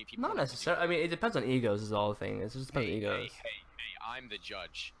first. Too many people. Not necessarily. I mean, it depends on egos. Is all the thing. It just depends on egos. Hey! I'm the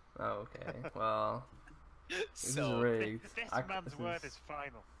judge. Oh, okay. Well, this So is rigged. This man's word is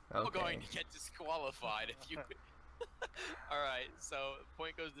final. I'm Okay. going to get disqualified if you. All right. So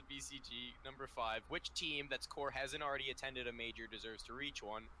point goes to BCG number 5. Which team that's core hasn't already attended a major deserves to reach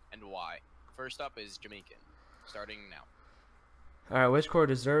one, and why? First up is Jamaican. Starting now. All right. Which core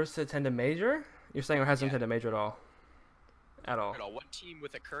deserves to attend a major? You're saying or hasn't attended a major at all? At all. What team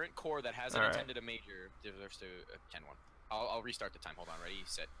with a current core that hasn't attended a major deserves to attend one? I'll restart the time. Hold on. Ready,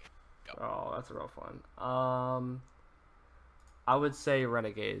 set, go. Oh, that's a rough one. I would say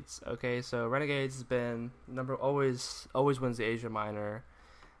Renegades. Okay, so Renegades has been always wins the Asia Minor.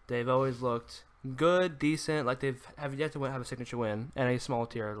 They've always looked good, decent, like have yet to have a signature win in a small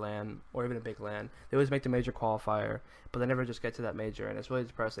tier LAN or even a big LAN. They always make the major qualifier, but they never just get to that major, and it's really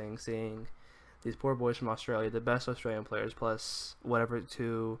depressing seeing these poor boys from Australia, the best Australian players, plus whatever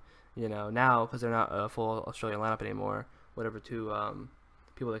two, now because they're not a full Australian lineup anymore, whatever two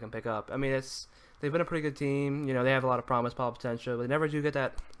people they can pick up. I mean, they've been a pretty good team. They have a lot of promise, potential, but they never do get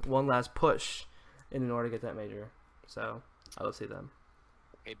that one last push in order to get that major. So I would see them.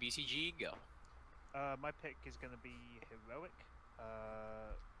 Okay, BCG, go. My pick is going to be Heroic.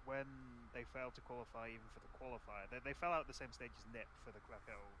 When they failed to qualify even for the qualifier, they fell out the same stage as NIP for the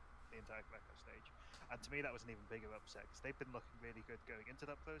entire Greco stage. And to me that was an even bigger upset because they've been looking really good going into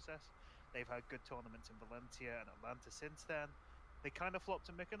that process. They've had good tournaments in Valencia and Atlanta since then. They kind of flopped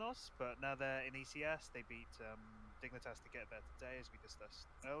to Mykonos, but now they're in ECS. They beat Dignitas to get there today, as we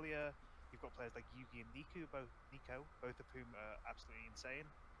discussed earlier. You've got players like Yugi and Nico, both of whom are absolutely insane.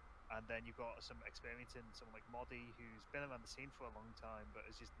 And then you've got some experience in someone like Modi, who's been around the scene for a long time, but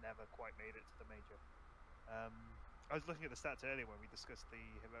has just never quite made it to the major. I was looking at the stats earlier when we discussed the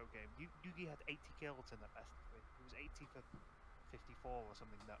Hero game. Yugi had 80 kills in that best of 3. It was 80 for 54 or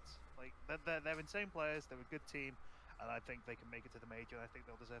something nuts. Like they're insane players. They're a good team, and I think they can make it to the major. I think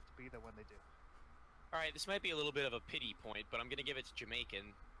they'll deserve to be there when they do. All right, this might be a little bit of a pity point, but I'm gonna give it to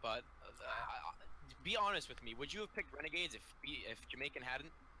Jamaican. But be honest with me, would you have picked Renegades if Jamaican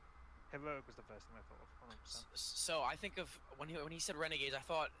hadn't? Heroic was the first thing I thought of. 100%. So I think of when he said Renegades, I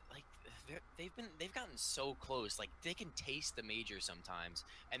thought like they've gotten so close. Like they can taste the major sometimes,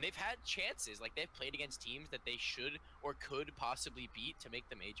 and they've had chances. Like they've played against teams that they should or could possibly beat to make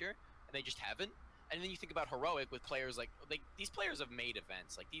the major, and they just haven't. And then you think about Heroic with players like these players have made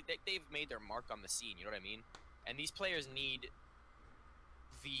events. Like they've made their mark on the scene. You know what I mean? And these players need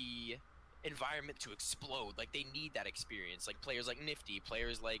the environment to explode. Like they need that experience. Like players like Nifty,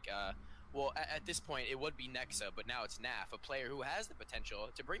 players like well at this point it would be Nexa, but now it's NAF, a player who has the potential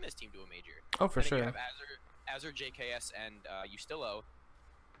to bring this team to a major. Oh, for sure. You have Azure, JKS, and Ustillo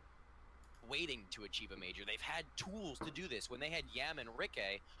waiting to achieve a major. They've had tools to do this. When they had Yam and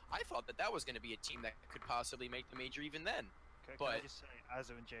Ricke, I thought that was going to be a team that could possibly make the major even then. Can I just say,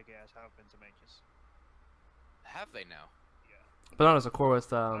 Azure and JKS have been to majors. Have they now? But not as a core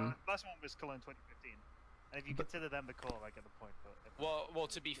with Last one was Cologne 2015, and if you consider them the core, I get the point. But well,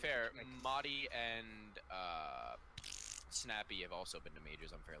 to be fair, Madi and Snappy have also been to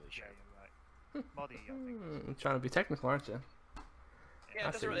majors. I'm fairly sure. Yeah, you're right. Modi, I think. Trying to be technical, aren't you?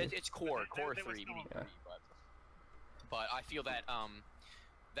 Yeah, it's core 3, but I feel that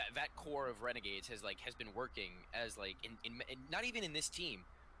that core of Renegades has been working as in not even in this team,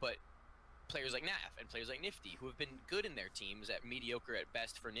 but players like Naf and players like Nifty, who have been good in their teams, at mediocre at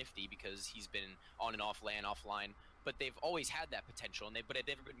best for Nifty because he's been on and off LAN, offline. But they've always had that potential, and they've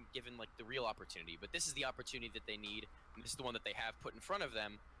never been given like the real opportunity. But this is the opportunity that they need, and this is the one that they have put in front of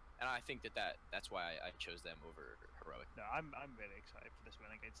them. And I think that's why I chose them over Heroic. No, I'm really excited for this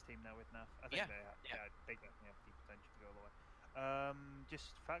Renegades team now with Naf. I think they definitely have the potential to go all the way.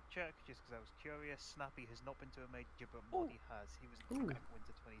 Just fact check, just because I was curious. Snappy has not been to a major, but Modi has. He was in Quebec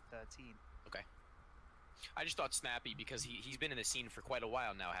Winter 2013. Okay. I just thought Snappy because he's been in the scene for quite a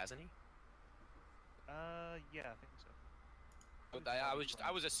while now, hasn't he? Yeah, I think so. I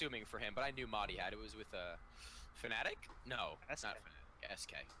was assuming for him, but I knew Modi had. It was with Fnatic? No, SK. not Fnatic.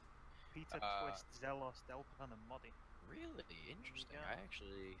 SK. Peter, Twist, Zelos, Delpan, and Modi. Really interesting.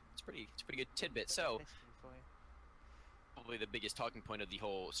 It's pretty good tidbit. So, probably the biggest talking point of the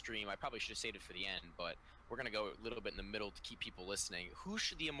whole stream. I probably should have saved it for the end, but we're gonna go a little bit in the middle to keep people listening. Who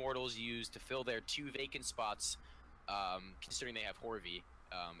should the Immortals use to fill their 2 vacant spots, considering they have Horvey?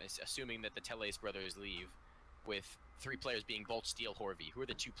 Assuming that the Teles brothers leave, with 3 players being Bolt, Steel, Horvey. Who are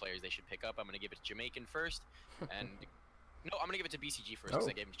the 2 players they should pick up? I'm going to give it to Jamaican first, and no, I'm going to give it to BCG first because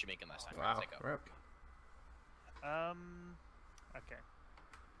I gave him to Jamaican last time. Wow. Rip. Okay.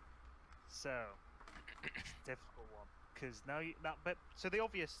 So, difficult one because so the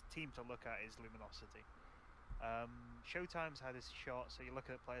obvious team to look at is Luminosity. Showtime's had his shot, so you look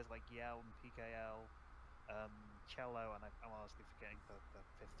at players like Yell and PKL. Cello, and I'm honestly forgetting the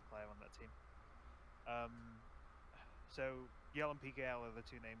 5th player on that team. So Yell and PKL are the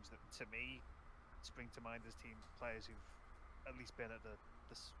 2 names that, to me, spring to mind as team players who've at least been at the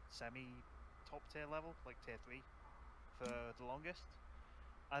semi-top tier level, like tier 3, for the longest.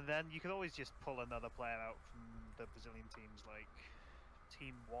 And then you could always just pull another player out from the Brazilian teams, like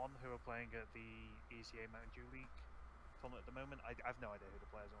Team 1, who are playing at the ECA Mountain Dew League tournament at the moment. I've no idea who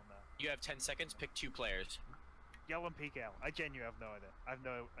the players are on there. You have 10 seconds. Pick 2 players. Yell and PKL. I genuinely have no idea. I have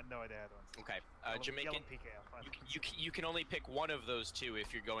no idea how to answer. Okay. Jamaican. Yell and PKL. You can only pick one of those 2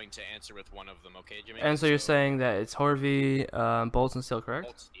 if you're going to answer with one of them. Okay, Jamaican. And so you're saying that it's Horvey, Bolts, and Steel, correct?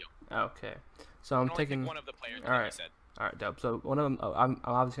 Bolt, Steel. Okay. So I'm taking one of the players. All right. I said. All right, dope. So one of them, I'm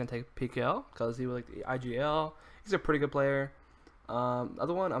obviously gonna take PKL because he was like the IGL. He's a pretty good player.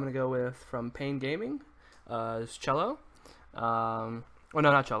 Other one I'm gonna go with from Pain Gaming, is Cello. Oh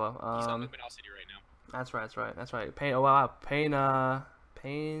no, not Cello. He's on Luminosity right now. That's right. Pain. Oh wow, Pain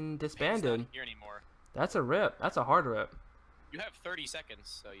disbanded. Pain's not here anymore. That's a rip. That's a hard rip. You have 30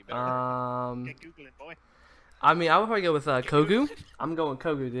 seconds, so you better. Get Googling, boy. I mean, I would probably go with Kogu. I'm going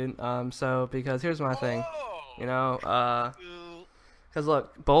Kogu, dude. So because here's my thing. You know, because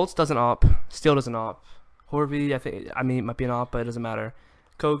look, Bolts doesn't op, Steel doesn't op, Horvey, I mean, it might be an op, but it doesn't matter.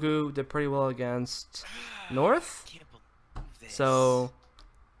 Kogu did pretty well against North, so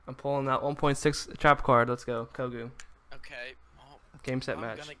I'm pulling that 1.6 trap card. Let's go, Kogu. Okay. Well, game set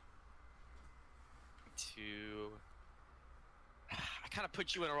match. I kind of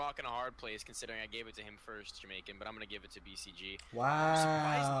put you in a rock and a hard place considering I gave it to him first, Jamaican, but I'm gonna give it to BCG. Wow. I'm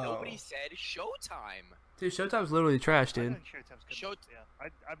surprised nobody said Showtime. Dude, Showtime's literally trash, dude.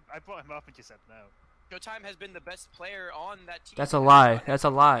 I brought him up and you said no. Showtime has been the best player on that team. That's a lie. That's a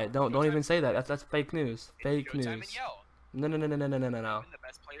lie. Don't even say that. That's fake news. Fake Showtime news. And Yell. No. Been the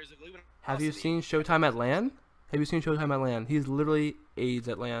best players of Luminosity. Have you seen Showtime at LAN? Have you seen Showtime at LAN? He's literally AIDS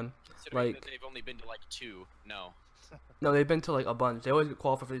at LAN. Considering that they've only been to like 2. No. No, they've been to like a bunch. They always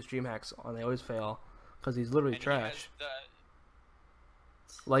qualify for these dream hacks, and they always fail because he's literally And trash. he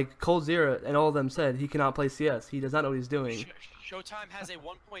Like Cold Zero and all of them said, he cannot play CS. He does not know what he's doing. Showtime has a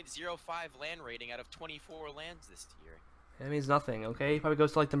 1.05 LAN rating out of 24 LANs this year. That means nothing. Okay, he probably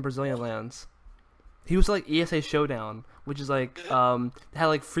goes to like them Brazilian lands. He was like ESA Showdown, which is like they had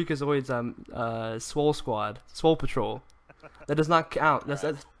like Freakazoid's Swole Squad, Swole Patrol. That does not count. That's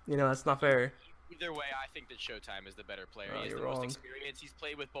that's not fair. Either way, I think that Showtime is the better player. Oh, He has you're the most wrong. experience. He's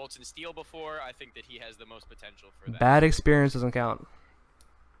played with Bolts and Steel before. I think that he has the most potential for that. Bad experience doesn't count.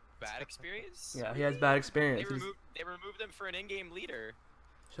 Bad experience? Yeah, he has bad experience. They removed him for an in-game leader.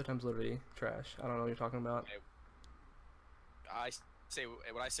 Showtime's literally trash. I don't know what you're talking about. Okay. I say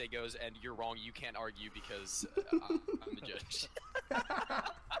what I say goes, and you're wrong. You can't argue because I'm the judge.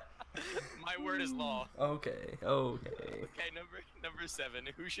 My word is law. Okay. Okay, number 7.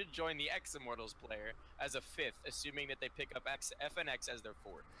 Who should join the X Immortals player as a 5th, assuming that they pick up FNX as their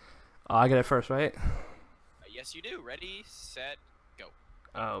 4th? I get it first, right? Yes, you do. Ready, set, go.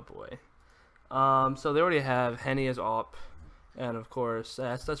 Oh boy. So they already have Henny as op, and of course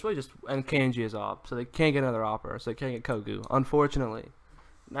that's really just and Kanji as op, so they can't get another opper, so they can't get Kogu, unfortunately.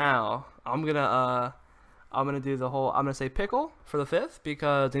 Now I'm gonna I'm gonna do the whole. I'm gonna say Pickle for the 5th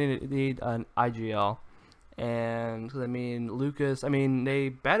because they need an IGL, and 'cause, I mean Lucas. I mean they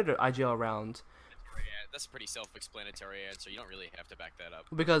batted an IGL around. Yeah, that's a pretty self-explanatory answer. You don't really have to back that up.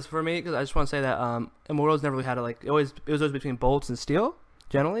 Because for me, because I just want to say that Immortals never really had it was always between Bolts and Steel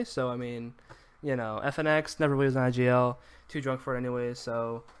generally. So I mean, you know, FNX never really was an IGL. Too drunk for it anyways.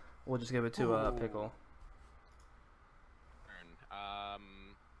 So we'll just give it to Pickle.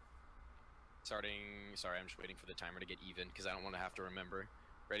 Sorry, I'm just waiting for the timer to get even because I don't want to have to remember.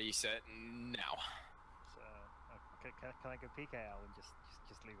 Ready, set, now. So, can I go PKL and just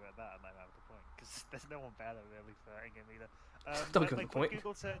leave it at that and let him have the point? Because there's no one better really for in-game leader. Don't give the point.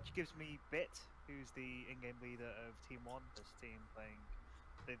 Google search gives me Bit, who's the in-game leader of Team 1. This team playing.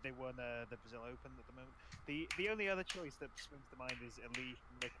 They won the Brazil Open at the moment. The only other choice that springs to mind is Elite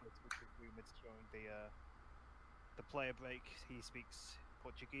Liquid, which is rumored to join the player break. He speaks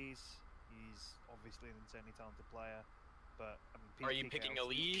Portuguese. He's obviously an insanely talented player, but I mean. Are you picking a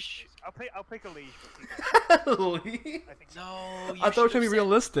Liege? I'll pick a Liege. I think no. I thought it was gonna be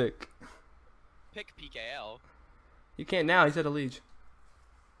realistic. Pick PKL. You can't now. He said a Liege.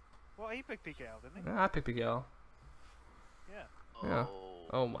 Well, he picked PKL, didn't he? I picked PKL. Yeah. Yeah.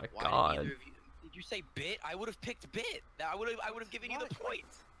 Oh my Why god. did you say Bit? I would have picked Bit. I would have given you the point.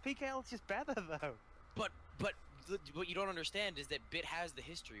 PKL's just better though. But what you don't understand is that Bit has the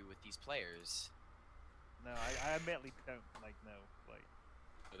history with these players. No, I admittedly don't know.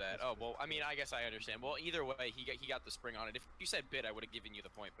 That. Oh well, I mean, I guess I understand. Well, either way, he got the spring on it. If you said Bit, I would have given you the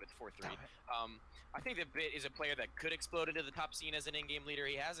point, but it's 4-3. I think that Bit is a player that could explode into the top scene as an in-game leader.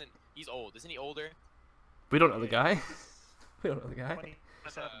 He hasn't. He's old, isn't he? Older. We don't know the guy. We don't know the guy.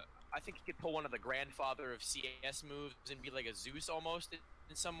 I think he could pull one of the grandfather of CS moves and be like a Zeus almost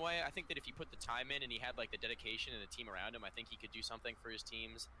in some way. I think that if he put the time in and he had like the dedication and the team around him, I think he could do something for his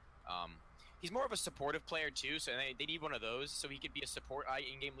teams. He's more of a supportive player too, so they need one of those, so he could be a support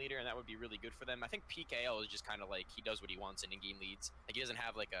in-game leader, and that would be really good for them. I think PKL is just kind of like he does what he wants in in-game leads. Like he doesn't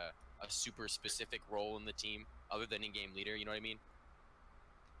have like a super specific role in the team other than in-game leader. You know what I mean?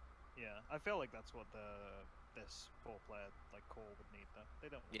 Yeah, I feel like that's what this 4-player like core would need though. They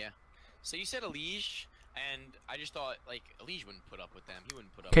don't. Yeah. So you said Elige, and I just thought like Elige wouldn't put up with them. He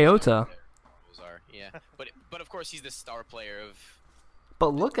wouldn't put up. Kyoto. Yeah, but of course he's the star player of.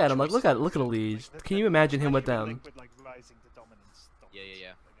 But look at him, like look at Elige. Can you imagine him with them? Liquid, like rising to dominance. Yeah.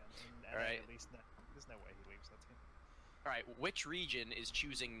 Again. All right. At least there's no way he leaves that team. All right. Which region is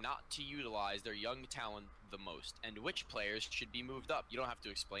choosing not to utilize their young talent the most, and which players should be moved up? You don't have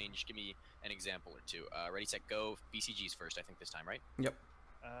to explain. Just give me an example or two. Ready, set, go. BCG's first, I think this time, right? Yep.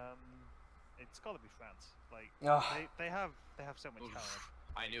 It's got to be France. Like Ugh. they have so much talent.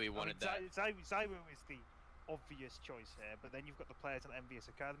 I knew he wanted that. Zyro is the obvious choice here, but then you've got the players on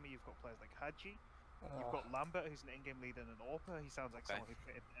Envious Academy. You've got players like Hadji. You've got Lambert, who's an in-game leader and an AWPer. He sounds like someone who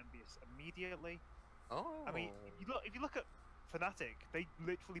fit in Envious immediately. Oh. I mean, if you look at Fnatic, they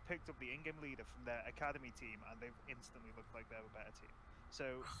literally picked up the in-game leader from their academy team, and they've instantly looked like they're a better team.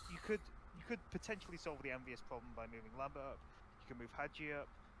 So you could potentially solve the Envious problem by moving Lambert up. You could move Hadji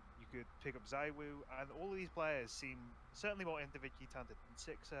up. You could pick up Zywoo, and all of these players seem certainly more individually talented than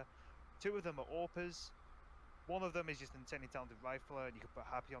Sixer. Two of them are AWPers. One of them is just an insanely talented rifler, and you could put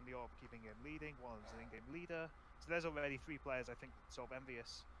Happy on the AWP, keeping him leading. One of them's an in-game leader. So there's already 3 players I think that solve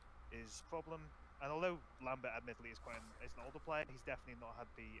Envious is problem. And although Lambert admittedly is an older player, he's definitely not had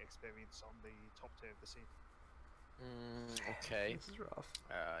the experience on the top tier of the scene. Okay. This is rough.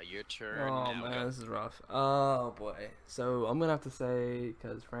 Your turn. Oh now. man, this is rough. Oh boy. So I'm gonna have to say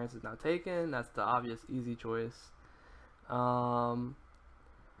because France is not taken. That's the obvious easy choice. I'm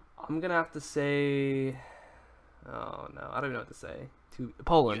gonna have to say. Oh no, I don't even know what to say. To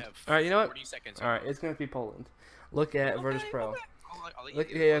Poland. All right, you know what? 40 seconds. All right, it's gonna be Poland. Look at Virtus Pro. Okay. I'll let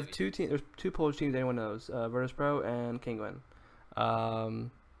Look, you they have 2 teams. There's 2 Polish teams anyone knows. Virtus Pro and Kinguin.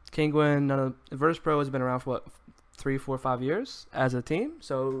 Kinguin. Virtus Pro has been around for what 3, 4, 5 years as a team.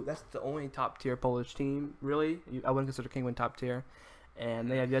 So that's the only top tier Polish team. Really, I wouldn't consider Kinguin top tier. And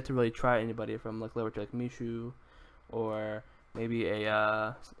they have yet to really try anybody from like lower tier, like Mishu, or maybe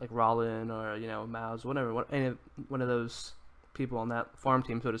a like Rollin or Mouse, whatever, any one of those people on that farm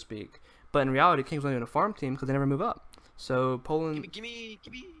team, so to speak. But in reality, King's only in a farm team because they never move up. So Poland. Give me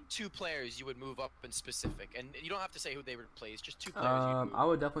 2 players you would move up in specific, and you don't have to say who they replace. Just 2 players. I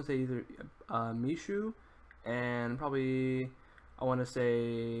would definitely say either Mishu and probably I want to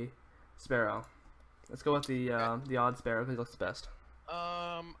say Sparrow. Let's go with the odd Sparrow because he looks the best.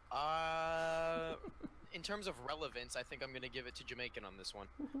 In terms of relevance, I think I'm gonna give it to Jamaican on this one.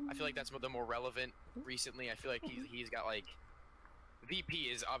 I feel like that's the more relevant recently. I feel like he's got like VP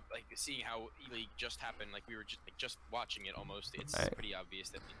is like seeing how E-League just happened. Like we were just watching it almost. It's Right. pretty obvious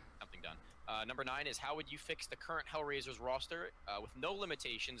that something done. Number 9 is how would you fix the current Hellraisers roster with no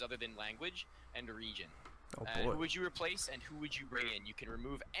limitations other than language and region? Oh And boy. who would you replace and who would you bring in? You can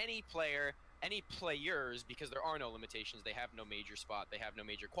remove any player, any players, because there are no limitations. They have no major spot. They have no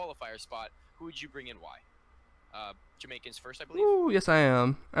major qualifier spot. Who would you bring in? Why? Jamaicans first, I believe. Ooh, yes I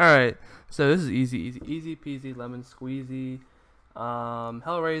am. All right. So this is easy peasy lemon squeezy.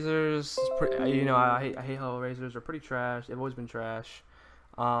 Hellraisers, I hate Hellraisers. They're pretty trash. They've always been trash.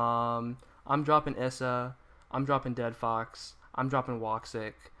 I'm dropping Issa. I'm dropping Dead Fox. I'm dropping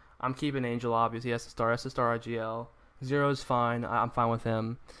Woxic. I'm keeping Angel, obviously. He has to star IGL. Zero's fine. I'm fine with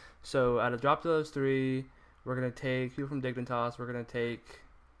him. So out of drop those 3, we're gonna take people from Dignitas. We're gonna take.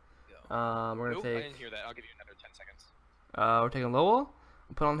 We're gonna Nope, take. I didn't hear that. I'll give you another 10 seconds. We're taking Lowell.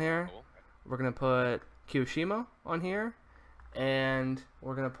 Put on here. Cool. We're gonna put Kiyoshima on here, and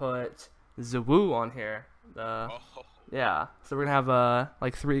we're gonna put Zawu on here. Oh, Yeah. So we're gonna have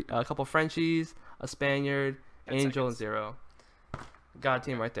a couple Frenchies, a Spaniard, 10 Angel, seconds. and Zero. God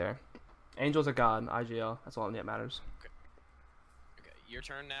team right there. Angel's a god. IGL. That's all that matters. okay, your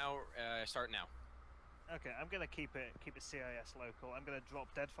turn now. Start now. Okay, I'm gonna keep it CIS local. I'm gonna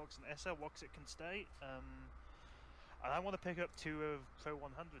drop Dead Fox and Issa. Woxic can stay. And I want to pick up 2 of Pro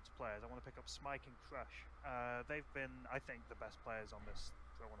 100's players. I want to pick up Smike and Crush. They've been, I think, the best players on this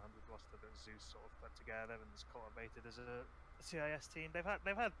Pro 100 roster that Zeus sort of put together and has cultivated as a CIS team. They've had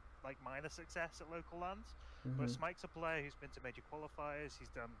like minor success at local lands, but Smike's a player who's been to major qualifiers.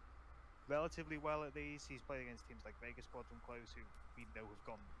 He's done relatively well at these. He's played against teams like Vegas Squadron Close, who we know have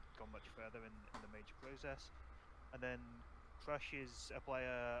gone much further in the major process. And then Crush is a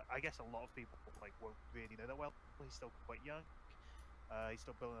player I guess a lot of people won't really know that well. He's still quite young. He's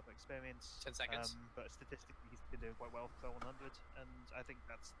still building up experience. 10 seconds. But statistically, he's been doing quite well for 100, and I think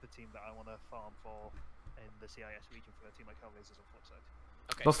that's the team that I want to farm for in the CIS region for a team like Hellraisers on Flipside.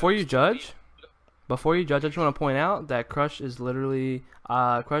 Okay. Before so you judge, I just want to point out that Crush is literally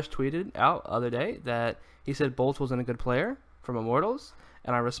Crush tweeted out the other day that he said Bolts wasn't a good player from Immortals,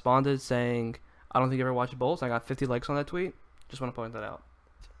 and I responded saying I don't think you ever watched Bolts. I got 50 likes on that tweet. Just want to point that out.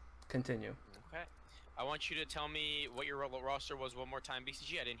 Continue. Okay. I want you to tell me what your roster was one more time.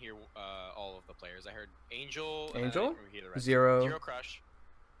 BCG, I didn't hear all of the players. I heard Angel. Angel? I didn't hear the rest. Zero. Crush.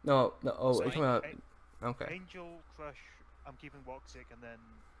 No. Oh, Smite. you're talking about. Okay. Angel, Crush. I'm keeping Woxic, and then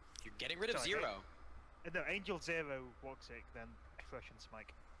You're getting rid of Sorry, Zero. no Angel, Zero, Woxic, then Crush and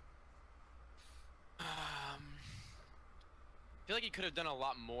Smike. I feel like you could have done a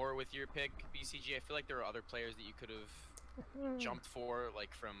lot more with your pick, BCG. I feel like there are other players that you could have jumped for,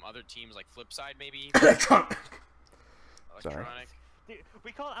 like from other teams, like Flipside maybe. Electronic. Dude,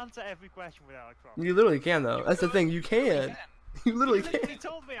 we can't answer every question without a crop. You literally can though. You That's the could. thing. You can. You literally You can.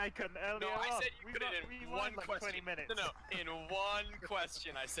 told me I couldn't earlier No, I on. said you We couldn't we in won one like question. 20 minutes. No, in one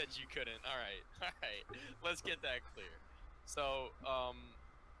question I said you couldn't. All right. Let's get that clear. So,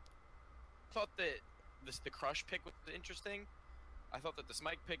 thought that the Crush pick was interesting. I thought that the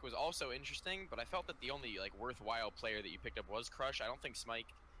Smike pick was also interesting, but I felt that the only worthwhile player that you picked up was Crush. I don't think Smike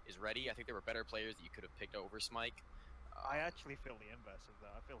is ready. I think there were better players that you could have picked over Smike. I actually feel the inverse of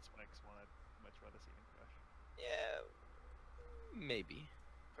that. I feel Smike's one I'd much rather see than Crush. Yeah, maybe.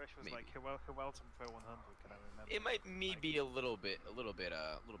 Crush was Maybe. like Huelton Pro 100. Can I remember? It might be a little bit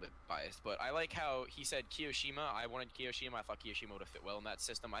biased, but I like how he said Kiyoshima. I wanted Kiyoshima. I thought Kiyoshima would have fit well in that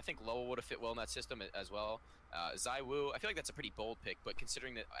system. I think Lowell would have fit well in that system as well. Zaiwu, I feel like that's a pretty bold pick, but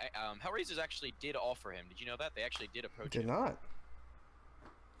considering that Hellraisers actually did offer him, did you know that they actually did approach Did him? not.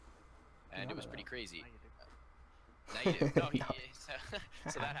 And Not it was at pretty all. crazy. Now you do. Now you do. No,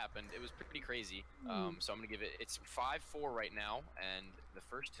 No. so that happened. It was pretty crazy. So I'm gonna give it. It's 5-4 right now, and the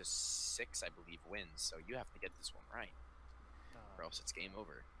first to 6, I believe, wins. So you have to get this one right, or else it's game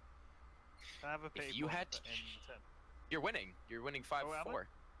over. Can I have a If pity you point had for- to- in return? You're winning. You're winning 5-4. Oh, am I?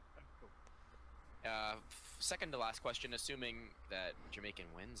 Oh, cool. Second to last question, assuming that Jamaican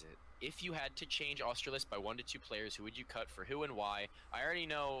wins it. If you had to change Australis by 1 to 2 players, who would you cut for who and why? I already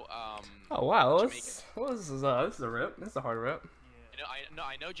know. Oh wow. Jamaican. This is a rip. This is a hard rip. Yeah.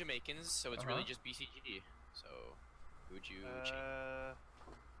 I know Jamaicans, so it's really Uh-huh. just BCG. So who would you change?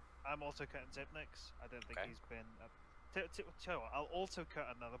 I'm also cutting Zipnix. I don't think Okay. he's been. Tell you what, I'll also cut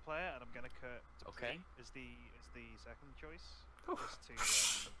another player, and I'm gonna cut Okay. as the second choice,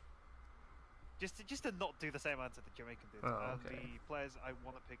 Oof. just to not do the same answer that Jamaican did. Oh, And okay. the players I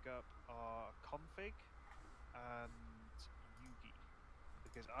want to pick up are Config and Yugi,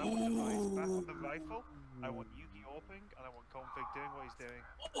 because I want the Rise back on the rifle. I want Yugi AWPing, and I want Config doing what he's doing,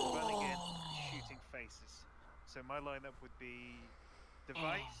 running in, shooting faces. So my lineup would be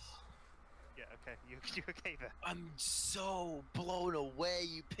Device. Yeah. Okay. You okay there? I'm so blown away.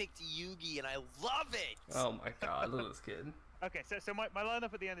 You picked Yugi, and I love it. Oh my god, look at this kid. Okay, so my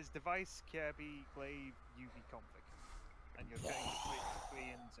lineup at the end is Device, Kirby, Glaive, Yugi, Config. And you're getting three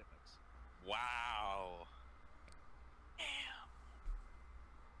in Zipmix. Wow.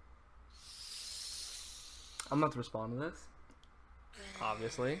 I'm about to respond to this.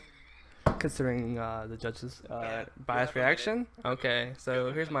 Obviously. Considering the judge's biased reaction. Okay,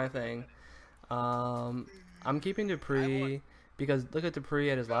 so here's my thing. I'm keeping Dupree because look at Dupree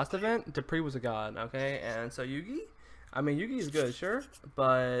at his last event. Dupree was a god, okay? And so Yugi? I mean, Yugi is good, sure.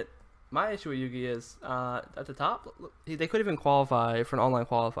 But my issue with Yugi is at the top, they couldn't even qualify for an online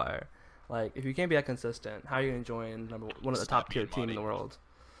qualifier. Like, if you can't be that consistent, how are you going to join one of the top tier team in the world?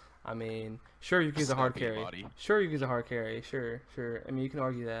 I mean, sure, Yuki's a hard carry. Sure, Yuki's a hard carry. Sure. I mean, you can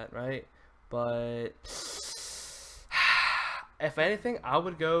argue that, right? But if anything, I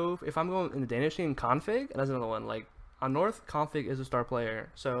would go, if I'm going in the Danish team, Config, and that's another one. Like, on North, Config is a star player.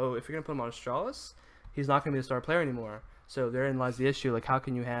 So if you're going to put him on Astralis, he's not going to be a star player anymore. So therein lies the issue. Like, how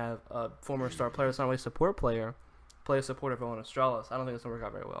can you have a former star player that's not really a support player play a support if on Astralis? I don't think it's going to work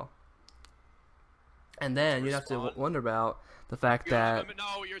out very well. And then you'd have to wonder about the fact that...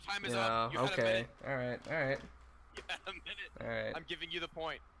 No, your time is up. You had a minute. All right. You had a minute. All right. I'm giving you the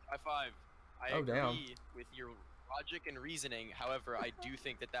point. High five. I agree with your logic and reasoning. However, I do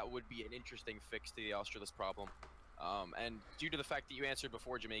think that would be an interesting fix to the Australis problem. And due to the fact that you answered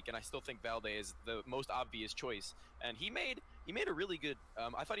before Jamaican, I still think Valde is the most obvious choice. And he made a really good.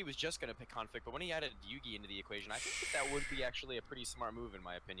 I thought he was just gonna pick Config, but when he added Yugi into the equation, I think that would be actually a pretty smart move in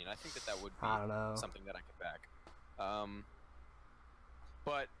my opinion. I think that would be something that I could back.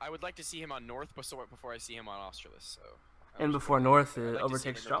 But I would like to see him on North before I see him on Australis. So. And before North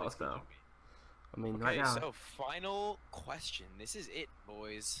overtakes Astralis, though. I mean, right now. So final question. This is it,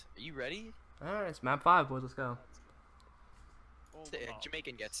 boys. Are you ready? All right, it's map 5, boys. Let's go.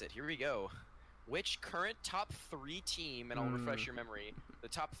 Jamaican gets it. Here we go. Which current top 3 team, and I'll refresh your memory, the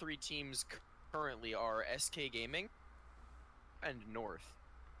top 3 teams currently are SK Gaming and North.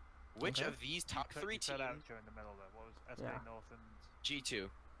 Which of these top 3 teams... out during the middle there. What was SK North and... G2.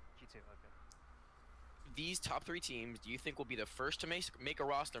 G2, okay. These top 3 teams, do you think will be the first to make a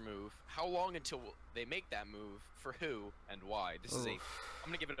roster move? How long until they make that move? For who and why? This is I'm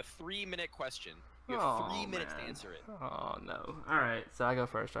gonna give it a 3-minute question. You have 3 minutes to answer it. Oh no! All right, so I go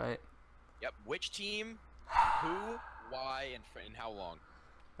first, right? Yep. Which team? Who? Why? And how long?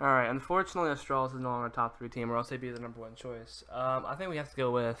 All right. Unfortunately, Astralis is no longer a top 3 team, or else they'd be the #1 choice. I think we have to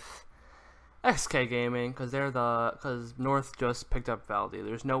go with SK Gaming because North just picked up Valde.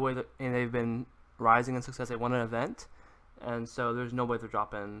 There's no way and they've been rising in success. They won an event, and so there's no way they're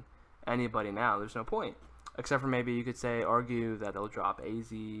dropping anybody now. There's no point, except for maybe you could argue that they'll drop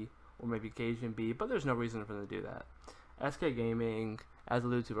AZ or maybe Cajun B, but there's no reason for them to do that. SK Gaming, as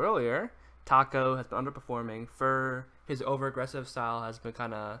alluded to earlier, Taco has been underperforming. Fur, his over-aggressive style has been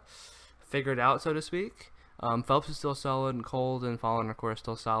kind of figured out, so to speak. Phelps is still solid, and Cold and Fallen, of course,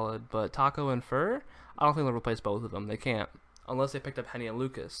 still solid. But Taco and Fur, I don't think they'll replace both of them. They can't, unless they picked up Henny and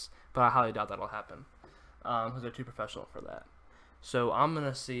Lucas. But I highly doubt that'll happen, because they're too professional for that. So I'm going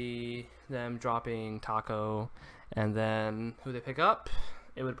to see them dropping Taco, and then who they pick up,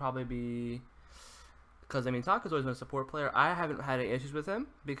 it would probably be... Because, I mean, Taco's always been a support player. I haven't had any issues with him,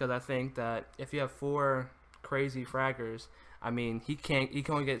 because I think that if you have 4 crazy fraggers, I mean, he can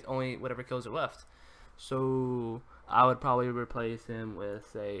only get whatever kills are left. So I would probably replace him with,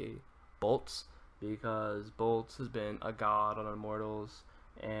 say, Bolts, because Bolts has been a god on Immortals,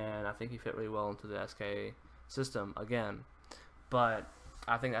 and I think he fit really well into the SK system again. But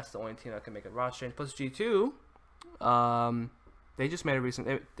I think that's the only team that can make a roster change. Plus G2, they just made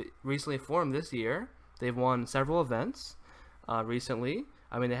they recently formed this year. They've won several events recently.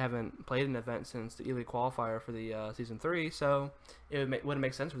 I mean, they haven't played an event since the Elite Qualifier for the Season 3, so it wouldn't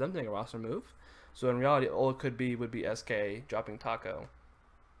make sense for them to make a roster move. So in reality, all it would be SK dropping Taco.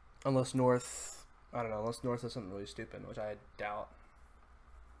 Unless North, I don't know, unless North does something really stupid, which I doubt.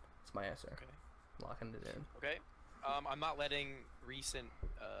 That's my answer. Okay. Locking it in. Okay. I'm not letting recent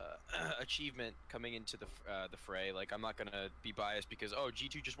achievement coming into the fray. Like, I'm not gonna be biased because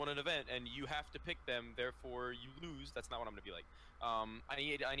G2 just won an event and you have to pick them, therefore you lose. That's not what I'm gonna be like. I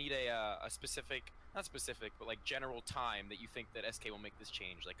need a specific, not specific, but like general time that you think that SK will make this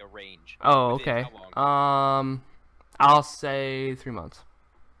change, like a range. Oh, okay. How long? I'll say 3 months.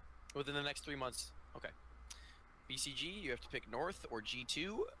 Within the next 3 months. Okay. BCG, you have to pick North or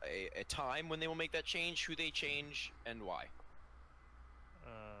G2, a time when they will make that change, who they change, and why.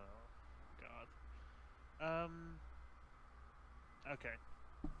 God. Okay.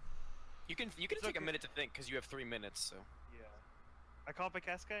 You can take a minute to think because you have 3 minutes. So. Yeah. I can't pick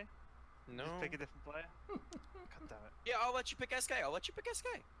SK. No. Just pick a different player. God damn it. Yeah, I'll let you pick SK. I'll let you pick SK.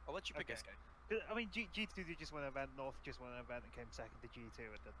 Okay. SK. I mean, G2 just won an event. North just won an event and came second to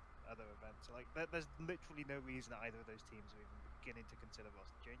G2 at the other event. So like, there's literally no reason either of those teams are even beginning to consider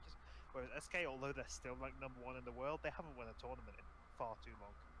roster changes. Whereas SK, although they're still ranked #1 in the world, they haven't won a tournament in far too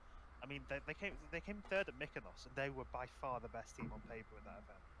long. I mean, they came third at Mykonos, and they were by far the best team on paper at that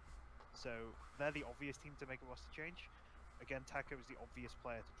event. So they're the obvious team to make a roster change. Again, Taco is the obvious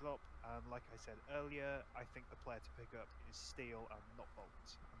player to drop, and like I said earlier, I think the player to pick up is Steel and not Bolt.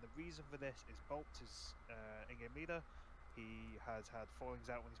 And the reason for this is Bolt is in-game leader. He has had fallings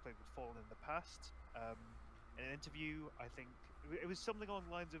out when he's played with Fallen in the past. In an interview, I think it was something along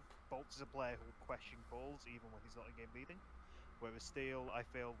the lines of Bolt is a player who will question calls even when he's not in-game leading, whereas Steel, I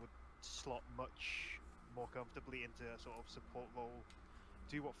feel, would slot much more comfortably into a sort of support role,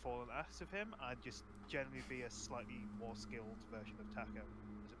 do what Fallen asks of him, and just generally be a slightly more skilled version of Taco,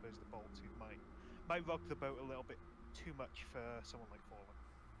 as opposed to Bolt, who might rock the boat a little bit too much for someone like Fallen.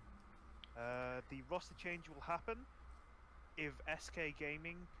 The roster change will happen if SK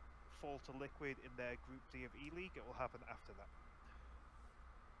Gaming fall to Liquid in their Group D of E-League. It will happen after that.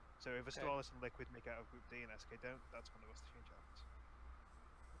 So if Astralis and Liquid make out of Group D and SK don't, that's when the roster change happens.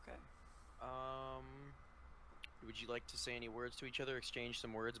 Okay. Would you like to say any words to each other? Exchange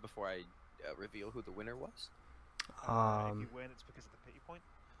some words before I reveal who the winner was? If you win, it's because of the pity point.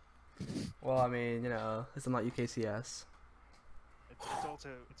 Well, I mean, you know, it's not UKCS. It's also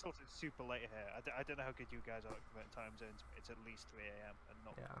super late here. I don't know how good you guys are at converting time zones, but it's at least 3 a.m. and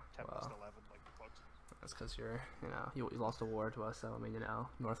not 10 past 11 like the clocks. That's because you lost a war to us, so I mean, you know,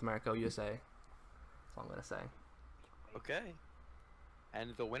 North America, USA. That's all I'm gonna say. Okay.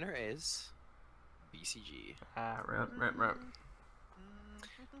 And the winner is BCG. Rip.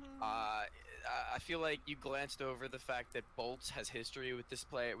 I feel like you glanced over the fact that Bolt has history with this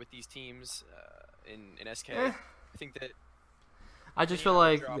player, with these teams in SK. I think that. I just feel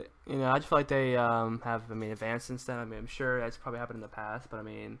like they have advanced since then. I mean, I'm sure that's probably happened in the past, but I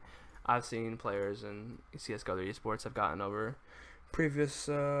mean, I've seen players in CS:GO or esports have gotten over previous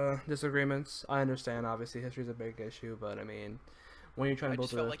disagreements. I understand, obviously, history is a big issue, but I mean, when you're trying to build,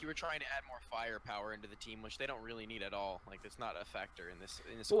 I just felt like you were trying to add more firepower into the team, which they don't really need at all. Like, it's not a factor in this.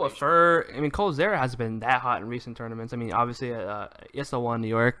 Well, coldzera hasn't been that hot in recent tournaments. I mean, obviously, ESL1 New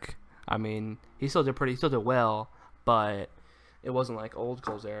York. I mean, he still did well, but it wasn't like old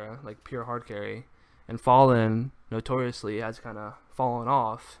coldzera, like pure hard carry. And Fallen notoriously has kind of fallen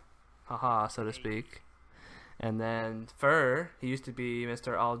off, so to speak. And then Fur, he used to be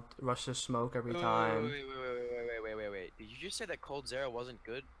Mr. I'll rush the smoke every time. Wait. Did you just say that coldzera wasn't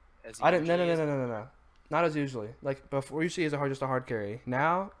good? I didn't. No. Not as usually. Like before, usually he's just a hard carry.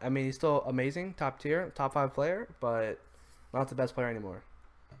 Now, I mean, he's still amazing, top tier, top 5 player, but not the best player anymore.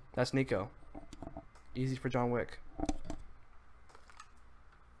 That's Nico. Easy for John Wick.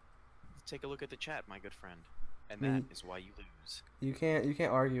 Take a look at the chat, my good friend, and that is why you lose. You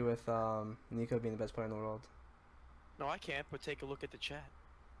can't argue with Nico being the best player in the world. No, I can't. But take a look at the chat.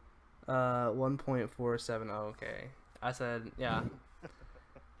 1.470. Okay, I said yeah.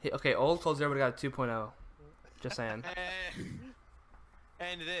 Okay, old coldzera would have got a 2.0. Just saying.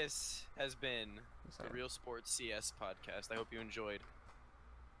 And this has been the Real Sports CS podcast. I hope you enjoyed.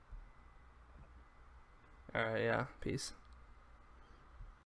 All right, yeah. Peace.